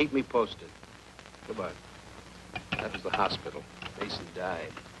 Keep me posted. Goodbye. That was the hospital. Mason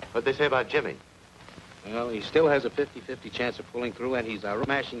died. What'd they say about Jimmy? Well, he still has a 50-50 chance of pulling through, and he's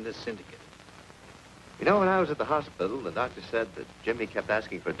smashing this syndicate. You know, when I was at the hospital, the doctor said that Jimmy kept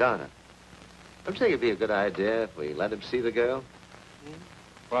asking for Donna. Don't you think it'd be a good idea if we let him see the girl?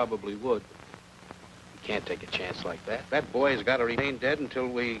 Probably would. We can't take a chance like that. That boy's got to remain dead until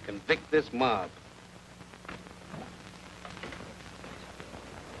we convict this mob.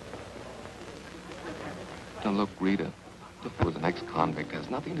 Now, look, Rita, if he was an ex-convict, it has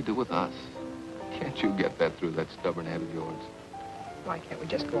nothing to do with us. Can't you get that through that stubborn head of yours? Why can't we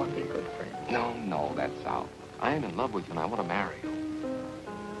just go on being good friends? No, that's out. I am in love with you, and I want to marry you.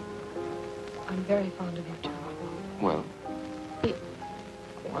 I'm very fond of you, too. Well? Oh,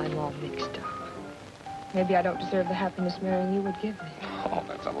 I'm all mixed up. Maybe I don't deserve the happiness marrying you would give me. Oh,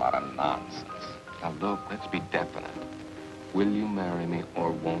 that's a lot of nonsense. Now, look, let's be definite. Will you marry me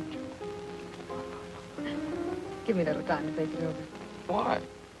or won't you? Give me a little time to think it over. Why?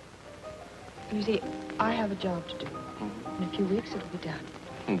 You see, I have a job to do. In a few weeks, it'll be done.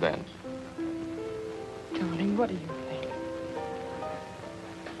 And then? Darling, what do you think?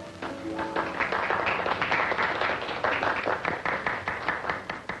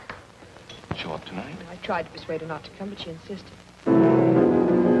 Show up tonight? I tried to persuade her not to come, but she insisted.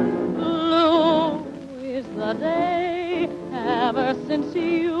 Blue is the day ever since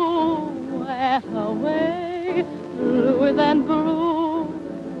you went away. Bluer than blue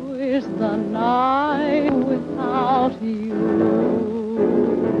is the night without you.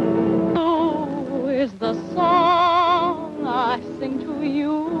 Blue is the song I sing to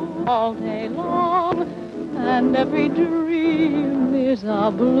you all day long, and every dream is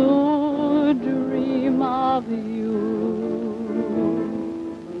a blue dream of you.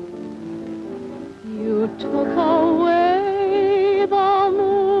 You took away the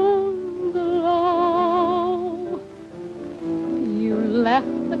moon glow. You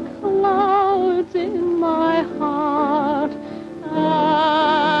left the clouds in my heart,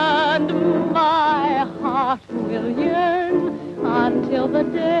 and my heart will yearn until the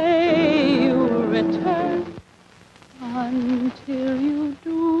day you return. Until you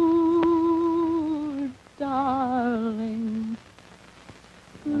do, darling,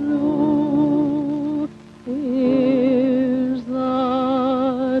 blue is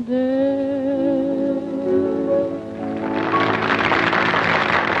the day.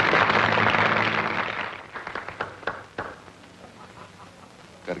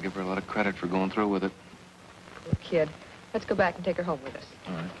 Gotta give her a lot of credit for going through with it. Poor kid. Let's go back and take her home with us.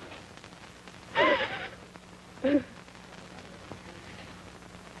 All right.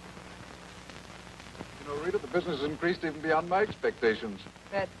 Rita, the business has increased even beyond my expectations.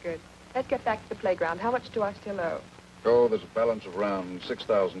 That's good. Let's get back to the playground. How much do I still owe? Oh, there's a balance of around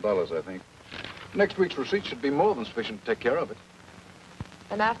 $6,000, I think. Next week's receipt should be more than sufficient to take care of it.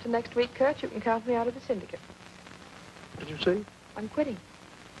 And after next week, Kurt, you can count me out of the syndicate. What did you say? I'm quitting.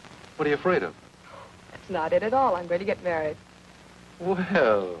 What are you afraid of? That's not it at all. I'm going to get married.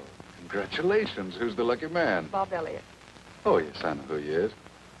 Well, congratulations. Who's the lucky man? Bob Elliott. Oh, yes, I know who he is.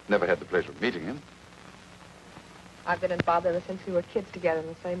 Never had the pleasure of meeting him. I've been in Bob ever since we were kids together in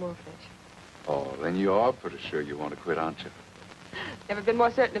the same orphanage. Oh, then you are pretty sure you want to quit, aren't you? Never been more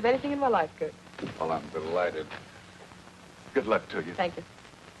certain of anything in my life, Kurt. Well, I'm delighted. Good luck to you. Thank you.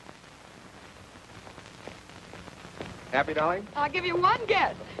 Happy, darling? I'll give you one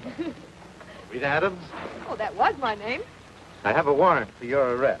guess. Rita Adams? Oh, that was my name. I have a warrant for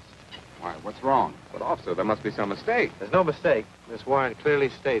your arrest. Why, what's wrong? But, officer, there must be some mistake. There's no mistake. This warrant clearly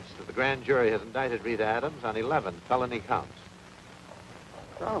states that the grand jury has indicted Rita Adams on 11 felony counts.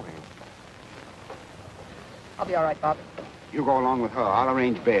 Darling. I'll be all right, Bob. You go along with her. I'll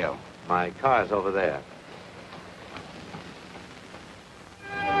arrange bail. My car's over there.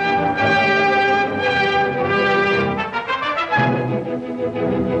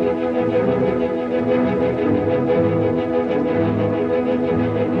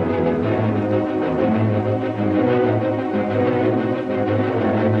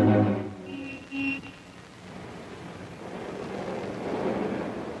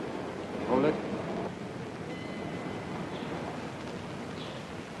 Hold it.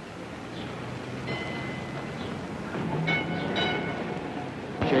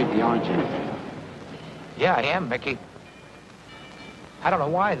 Shaky, aren't you? Yeah, I am, Mickey. I don't know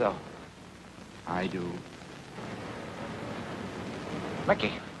why, though. I do.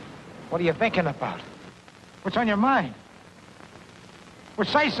 Mickey, what are you thinking about? What's on your mind? Well,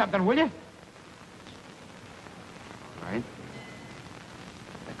 say something, will you? All right.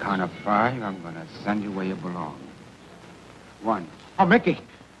 At the count of 5, I'm going to send you where you belong. 1. Oh, Mickey.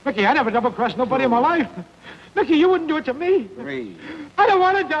 Mickey, I never double-crossed nobody in my life. Mickey, you wouldn't do it to me. 3. I don't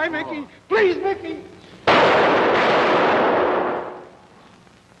want to die, Mickey. Please, Mickey.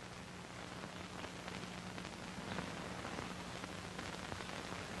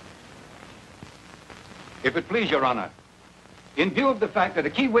 If it please your honor, in view of the fact that a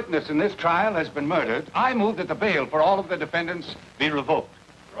key witness in this trial has been murdered, I move that the bail for all of the defendants be revoked.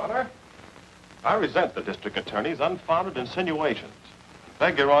 Your Honor, I resent the district attorney's unfounded insinuations.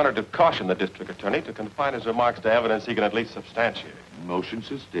 Beg your honor to caution the district attorney to confine his remarks to evidence he can at least substantiate. Motion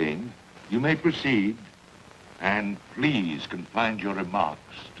sustained. You may proceed. And please confine your remarks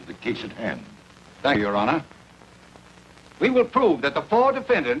to the case at hand. Thank you, your honor. We will prove that the 4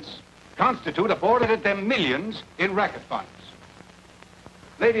 defendants constitute a forfeited them millions in racket funds.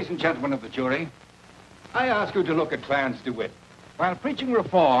 Ladies and gentlemen of the jury, I ask you to look at Clarence DeWitt. while preaching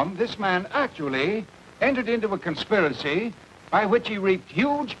reform, this man actually entered into a conspiracy by which he reaped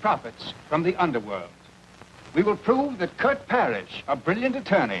huge profits from the underworld. We will prove that Kurt Parrish, a brilliant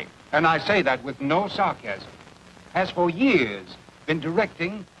attorney, and I say that with no sarcasm, has for years been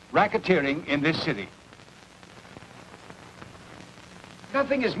directing racketeering in this city.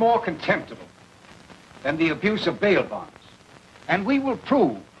 Nothing is more contemptible than the abuse of bail bonds, and we will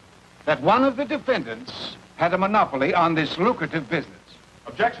prove that one of the defendants had a monopoly on this lucrative business.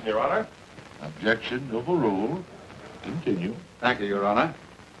 Objection, Your Honor. Objection overruled. Continue. Thank you, Your Honor.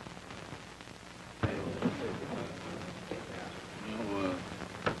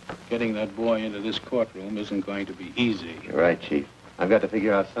 Getting that boy into this courtroom isn't going to be easy. You're right, Chief. I've got to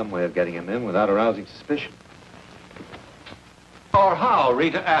figure out some way of getting him in without arousing suspicion. Or how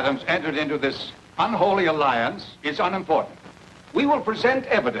Rita Adams entered into this unholy alliance is unimportant. We will present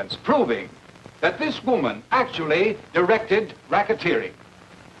evidence proving that this woman actually directed racketeering.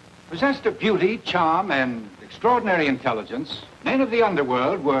 Possessed of beauty, charm, and extraordinary intelligence, men of the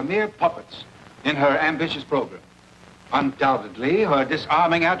underworld were mere puppets in her ambitious program. Undoubtedly, her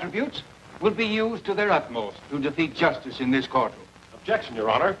disarming attributes will be used to their utmost to defeat justice in this courtroom. Objection, Your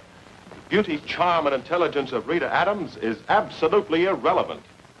Honor. The beauty, charm, and intelligence of Rita Adams is absolutely irrelevant.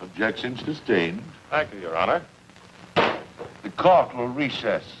 Objection sustained. Thank you, Your Honor. The court will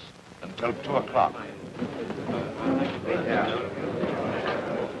recess until 2 o'clock.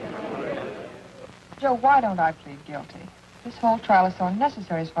 Joe, why don't I plead guilty? This whole trial is so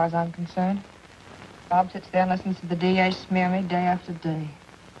unnecessary as far as I'm concerned. Bob sits there and listens to the DA smear me day after day.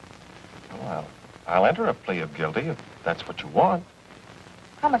 Well, I'll enter a plea of guilty if that's what you want.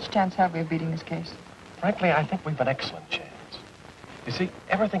 How much chance have we of beating this case? Frankly, I think we've an excellent chance. You see,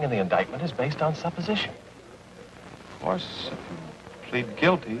 everything in the indictment is based on supposition. Of course, if you plead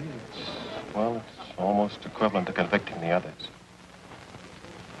guilty, it's almost equivalent to convicting the others.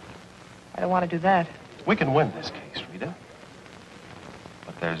 I don't want to do that. We can win this case, Rita.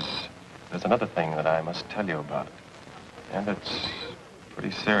 But there's another thing that I must tell you about it. And it's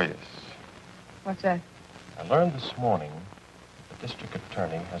pretty serious. What's that? I learned this morning that the district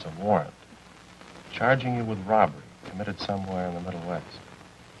attorney has a warrant charging you with robbery committed somewhere in the Middle West.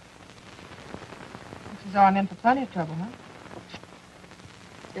 Looks as though I'm in for plenty of trouble, huh?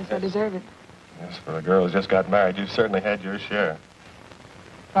 Guess I deserve it. Yes, for a girl who's just got married, you've certainly had your share.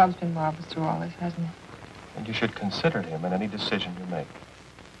 Bob's been marvelous through all this, hasn't he? And you should consider him in any decision you make.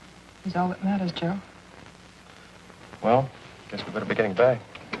 He's all that matters, Joe. Well, guess we better be getting back.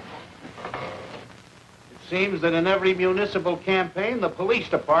 It seems that in every municipal campaign, the police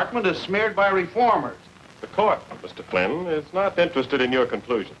department is smeared by reformers. The court, Mr. Flynn, is not interested in your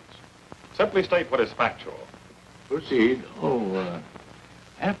conclusions. Simply state what is factual. Proceed.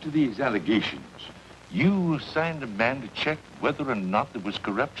 After these allegations, you assigned a man to check whether or not there was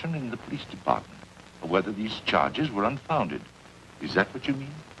corruption in the police department, or whether these charges were unfounded. Is that what you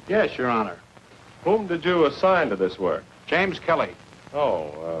mean? Yes, Your Honor. Whom did you assign to this work? James Kelly.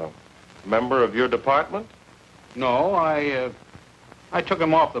 Member of your department? No, I took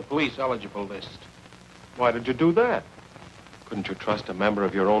him off the police eligible list. Why did you do that? Couldn't you trust a member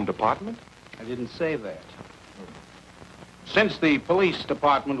of your own department? I didn't say that. Since the police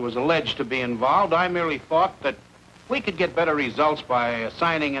department was alleged to be involved, I merely thought that we could get better results by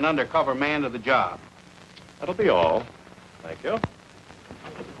assigning an undercover man to the job. That'll be all. Thank you.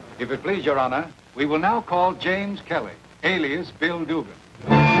 If it please, Your Honor, we will now call James Kelly, alias Bill Dugan.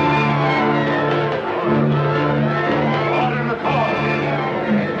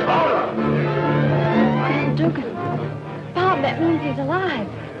 Dugan. Bob, that means he's alive.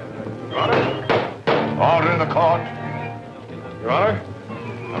 Your Honor? Order in the court. Your Honor,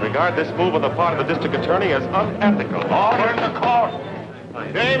 I regard this move on the part of the district attorney as unethical. Order in the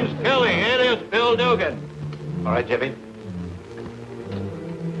court. James Kelly, alias Bill Dugan. All right, Jimmy.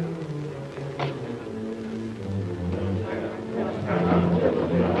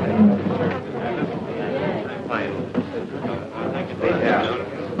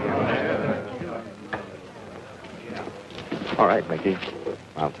 All right, Mickey.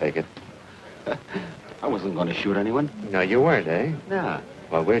 I'll take it. I wasn't going to shoot anyone. No, you weren't, eh? No.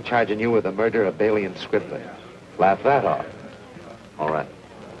 Well, we're charging you with the murder of Bailey and Scribbler. Laugh that off. All right.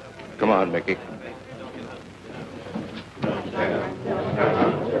 Come on, Mickey.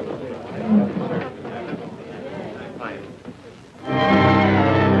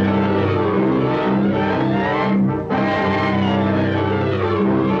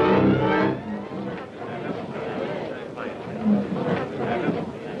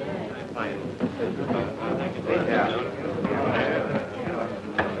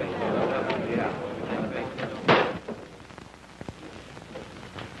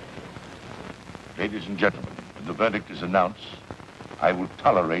 Ladies and gentlemen, when the verdict is announced, I will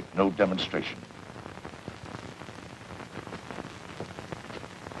tolerate no demonstration.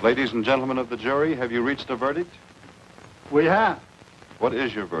 Ladies and gentlemen of the jury, have you reached a verdict? We have. What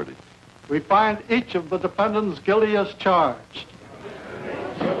is your verdict? We find each of the defendants guilty as charged.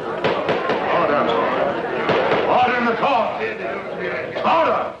 Order! Order in the court!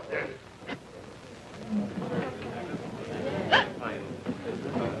 Order!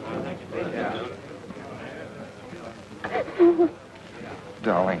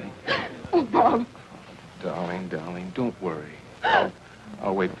 Darling. Oh, Bob. Darling, don't worry.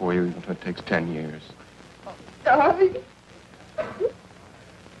 I'll wait for you even if it takes 10 years. Darling.